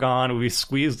far gone. We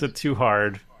squeezed it too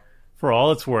hard for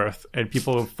all it's worth, and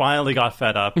people finally got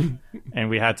fed up, and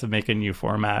we had to make a new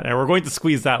format. And we're going to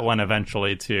squeeze that one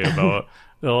eventually too, but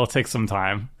it'll take some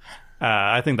time.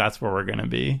 I think that's where we're going to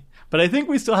be. But I think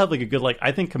we still have like a good, like,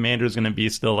 I think Commander is going to be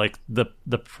still like the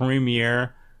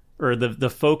premier or the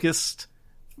focused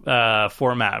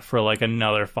format for like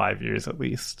another 5 years at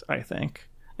least, I think.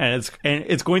 And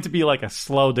it's going to be like a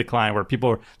slow decline where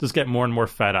people just get more and more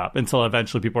fed up until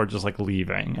eventually people are just like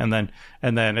leaving, and then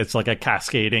it's like a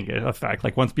cascading effect.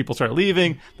 Like once people start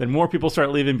leaving, then more people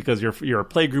start leaving because your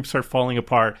play groups start falling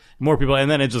apart, more people, and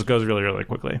then it just goes really, really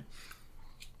quickly.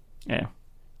 Yeah,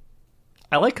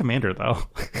 I like Commander though.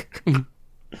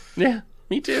 Yeah,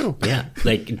 me too. Yeah,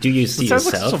 like, do you see sounds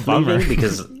like yourself such a bummer. moving?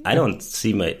 Because I don't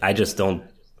see I just don't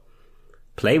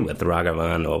play with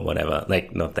Ragavan or whatever.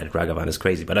 Like, not that Ragavan is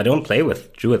crazy, but I don't play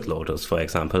with Druid Lotus, for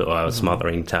example, or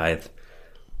Smothering Tithe.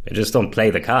 I just don't play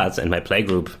the cards, and my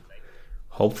playgroup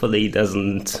hopefully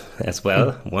doesn't as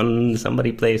well.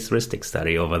 Somebody plays Rhystic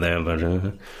Study over there,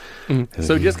 but...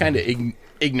 So just kind of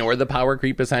ignore the power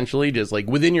creep, essentially. Just like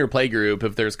within your playgroup,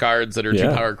 if there's cards that are too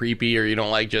power creepy or you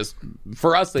don't like, just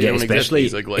for us, they don't exist, especially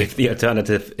basically. if the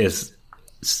alternative is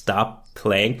stop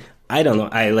playing. I don't know.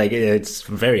 It's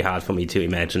very hard for me to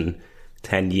imagine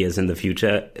 10 years in the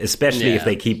future, especially if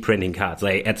they keep printing cards.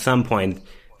 Like, at some point,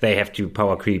 they have to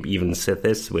power creep even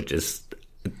Sithis, which is,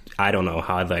 I don't know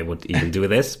how they would even do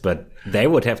this, but they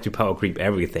would have to power creep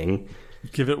everything.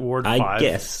 Give it Ward 5. I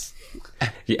guess.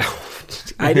 Yeah,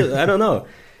 I don't know.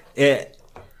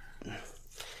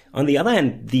 On the other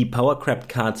hand, the power crept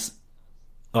cards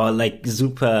are like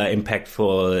super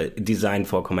impactful, designed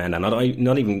for Commander,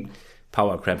 not even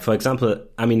power crap. For example,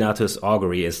 Aminatus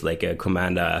Augury is like a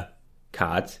Commander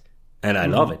card, and I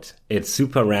love it. It's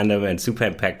super random and super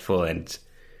impactful, and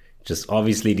just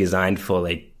obviously designed for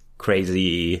like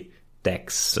crazy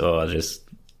decks, or just,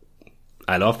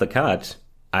 I love the card.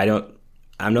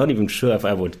 I'm not even sure if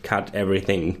I would cut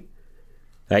everything.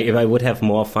 Like, if I would have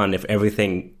more fun if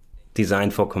everything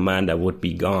designed for Commander would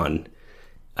be gone.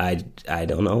 I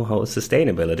don't know how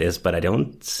sustainable it is, but I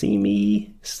don't see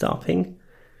me stopping.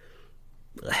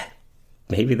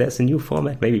 Maybe there's a new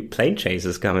format. Maybe Plane Chase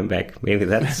is coming back. Maybe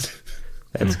that's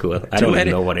cool. I don't even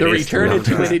know what it is. The return of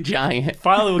Two-Headed Giant.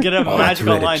 Finally, we'll get a Magic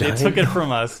Online. Two-Headed They took it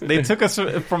from us. They took us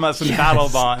from us in Battle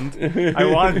Bond. I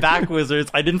want back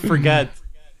Wizards. I didn't forget.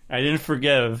 I didn't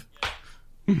forgive.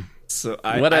 So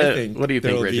I think what do you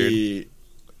think, there'll Richard? be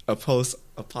a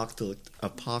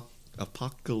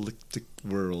post-apocalyptic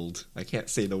world. I can't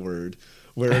say the word,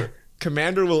 where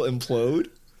Commander will implode.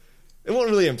 It won't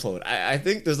really implode. I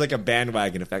think there's like a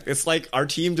bandwagon effect. It's like our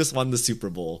team just won the Super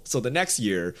Bowl, so the next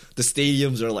year the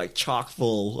stadiums are like chock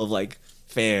full of like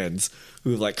fans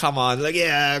who like, come on, like,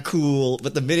 yeah, cool.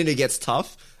 But the minute it gets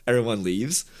tough, everyone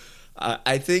leaves.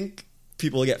 I think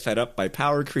people will get fed up by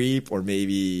power creep, or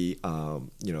maybe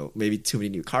maybe too many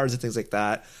new cards and things like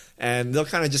that, and they'll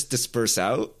kind of just disperse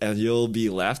out, and you'll be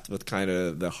left with kind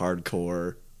of the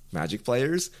hardcore Magic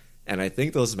players. And I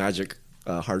think those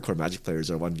hardcore Magic players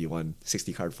are 1v1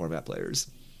 60 card format players.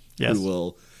 Yes.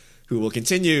 who will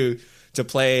continue to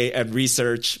play and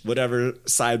research whatever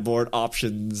sideboard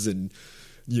options, and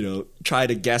try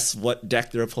to guess what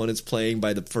deck their opponent's playing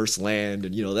by the first land,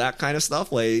 and that kind of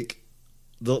stuff. Like,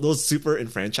 those super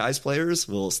enfranchised players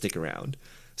will stick around.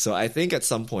 So I think at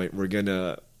some point we're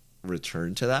gonna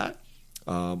return to that.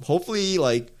 Hopefully,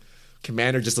 like,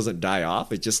 Commander just doesn't die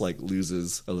off. It just like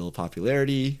loses a little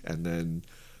popularity, and then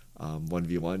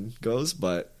 1v1 goes.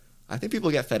 But I think people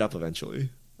get fed up eventually.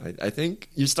 I think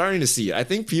you're starting to see it. I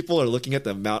think people are looking at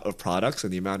the amount of products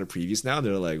and the amount of previews now, and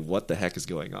they're like, what the heck is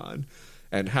going on?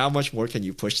 And how much more can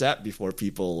you push that before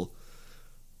people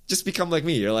just become like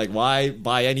me? You're like, why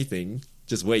buy anything?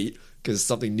 Just wait, because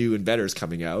something new and better is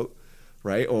coming out,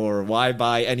 right? Or why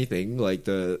buy anything? Like,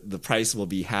 the price will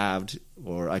be halved,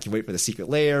 or I can wait for the secret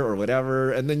layer or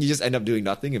whatever, and then you just end up doing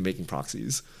nothing and making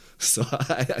proxies. So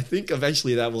I think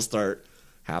eventually that will start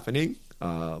happening.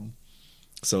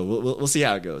 So we'll see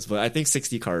how it goes, but I think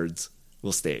 60 cards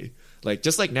will stay. Like,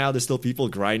 just like now, there's still people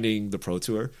grinding the Pro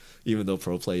Tour, even though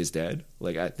Pro Play is dead.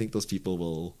 Like, I think those people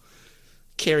will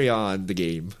carry on the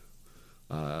game.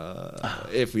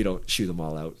 If we don't shoot them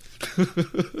all out.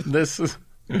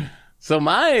 So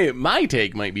my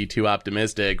take might be too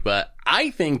optimistic, but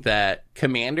I think that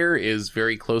Commander is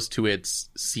very close to its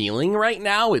ceiling right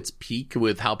now, its peak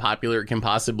with how popular it can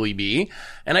possibly be.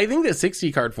 And I think that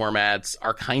 60 card formats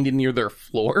are kind of near their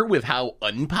floor with how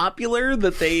unpopular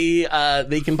that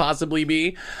they can possibly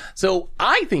be. So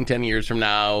I think 10 years from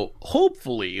now,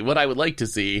 hopefully what I would like to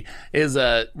see is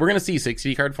we're going to see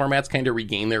 60 card formats kind of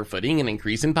regain their footing and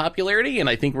increase in popularity. And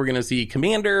I think we're going to see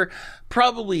Commander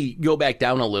probably go back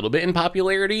down a little bit in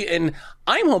popularity. And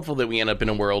I'm hopeful that we end up in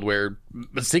a world where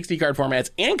 60 card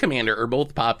formats and Commander are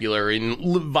both popular and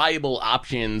viable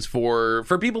options for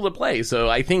people to play. So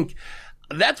I think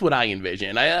that's what I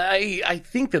envision. I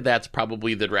think that that's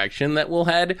probably the direction that we'll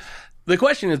head. The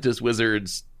question is, does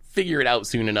Wizards figure it out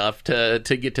soon enough to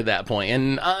get to that point,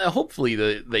 and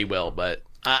hopefully they will. But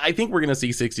I think we're going to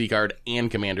see 60 card and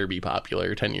Commander be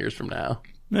popular 10 years from now.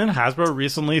 Didn't Hasbro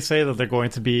recently say that they're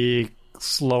going to be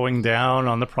slowing down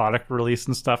on the product release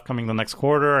and stuff coming the next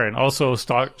quarter? And also,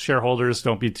 stock shareholders,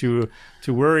 don't be too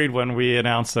worried when we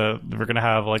announce that we're going to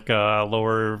have like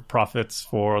lower profits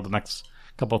for the next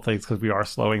couple of things because we are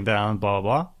slowing down, blah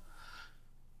blah blah.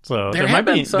 So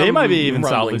they might be even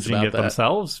salvaging it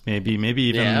themselves. Maybe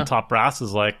even Top Brass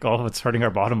is like, oh, it's hurting our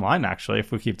bottom line actually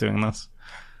if we keep doing this.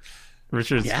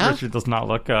 Richard does not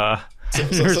look.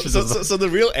 So the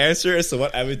real answer as to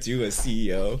what I would do as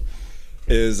CEO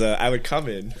is I would come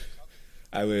in,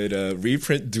 I would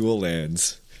reprint Dual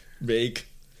Lands, make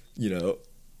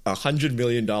 $100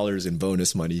 million in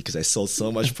bonus money because I sold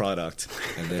so much product,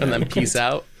 and then peace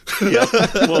out.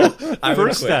 Well,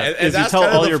 first step is you tell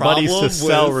all your buddies to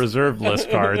sell reserve list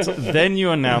cards. Then you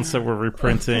announce that we're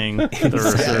reprinting the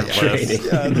reserve list.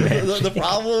 Yeah, the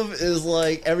problem is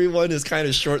like everyone is kind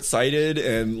of short-sighted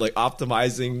and like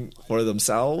optimizing for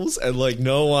themselves, and like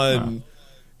no one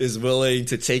is willing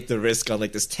to take the risk on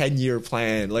like this 10-year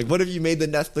plan. Like, what if you made the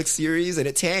Netflix series and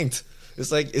it tanked?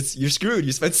 It's like you're screwed.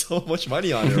 You spent so much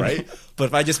money on it, right? But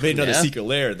if I just made another Secret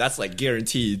Lair, that's like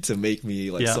guaranteed to make me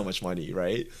like so much money,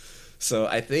 right? So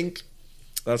I think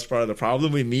that's part of the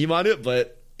problem. We meme on it,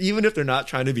 but even if they're not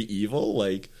trying to be evil,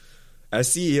 like as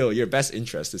CEO, your best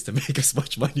interest is to make as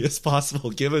much money as possible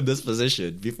given this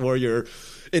position before you're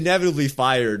inevitably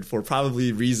fired for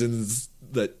probably reasons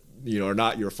that are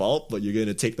not your fault, but you're going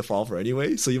to take the fall for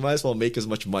anyway. So you might as well make as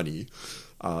much money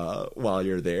while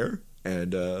you're there.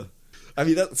 And I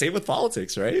mean, that's same with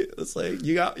politics, right? It's like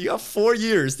you got 4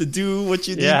 years to do what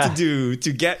you need to do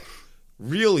to get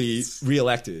really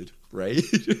reelected, right?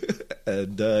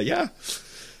 And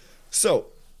so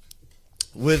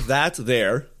with that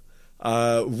there,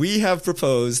 we have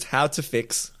proposed how to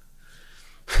fix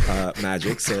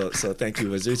Magic. So thank you,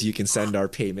 Wizards. You can send our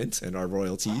payment and our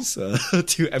royalties to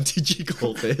MTG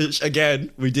Goldfish. Again,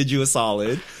 we did you a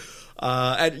solid.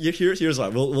 And here's why.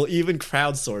 We'll even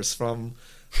crowdsource from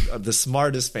the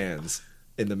smartest fans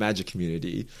in the Magic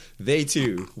community. They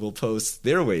too will post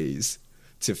their ways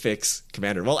to fix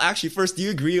Commander. Well, actually, first, do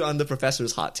you agree on the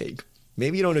professor's hot take?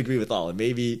 Maybe you don't agree with all, and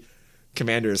maybe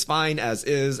Commander is fine as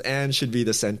is and should be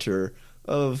the center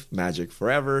of Magic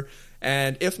forever.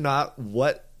 And if not,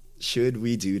 what should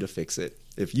we do to fix it?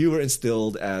 If you were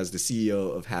instilled as the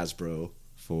CEO of Hasbro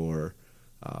for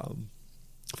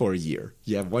a year,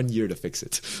 you have 1 year to fix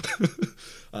it.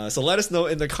 So let us know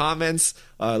in the comments.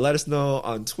 Let us know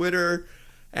on Twitter.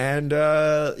 And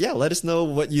let us know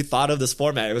what you thought of this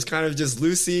format. It was kind of just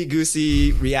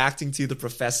loosey-goosey reacting to the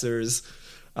professor's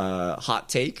hot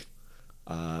take.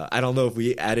 I don't know if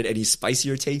we added any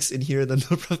spicier takes in here than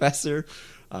the professor.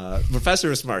 Professor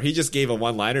was smart. He just gave a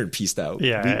one-liner and peaced out. We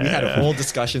had a whole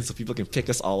discussion so people can pick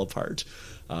us all apart.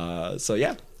 So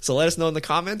let us know in the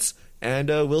comments, and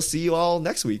we'll see you all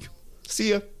next week.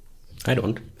 See ya. I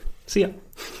don't. See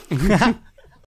ya.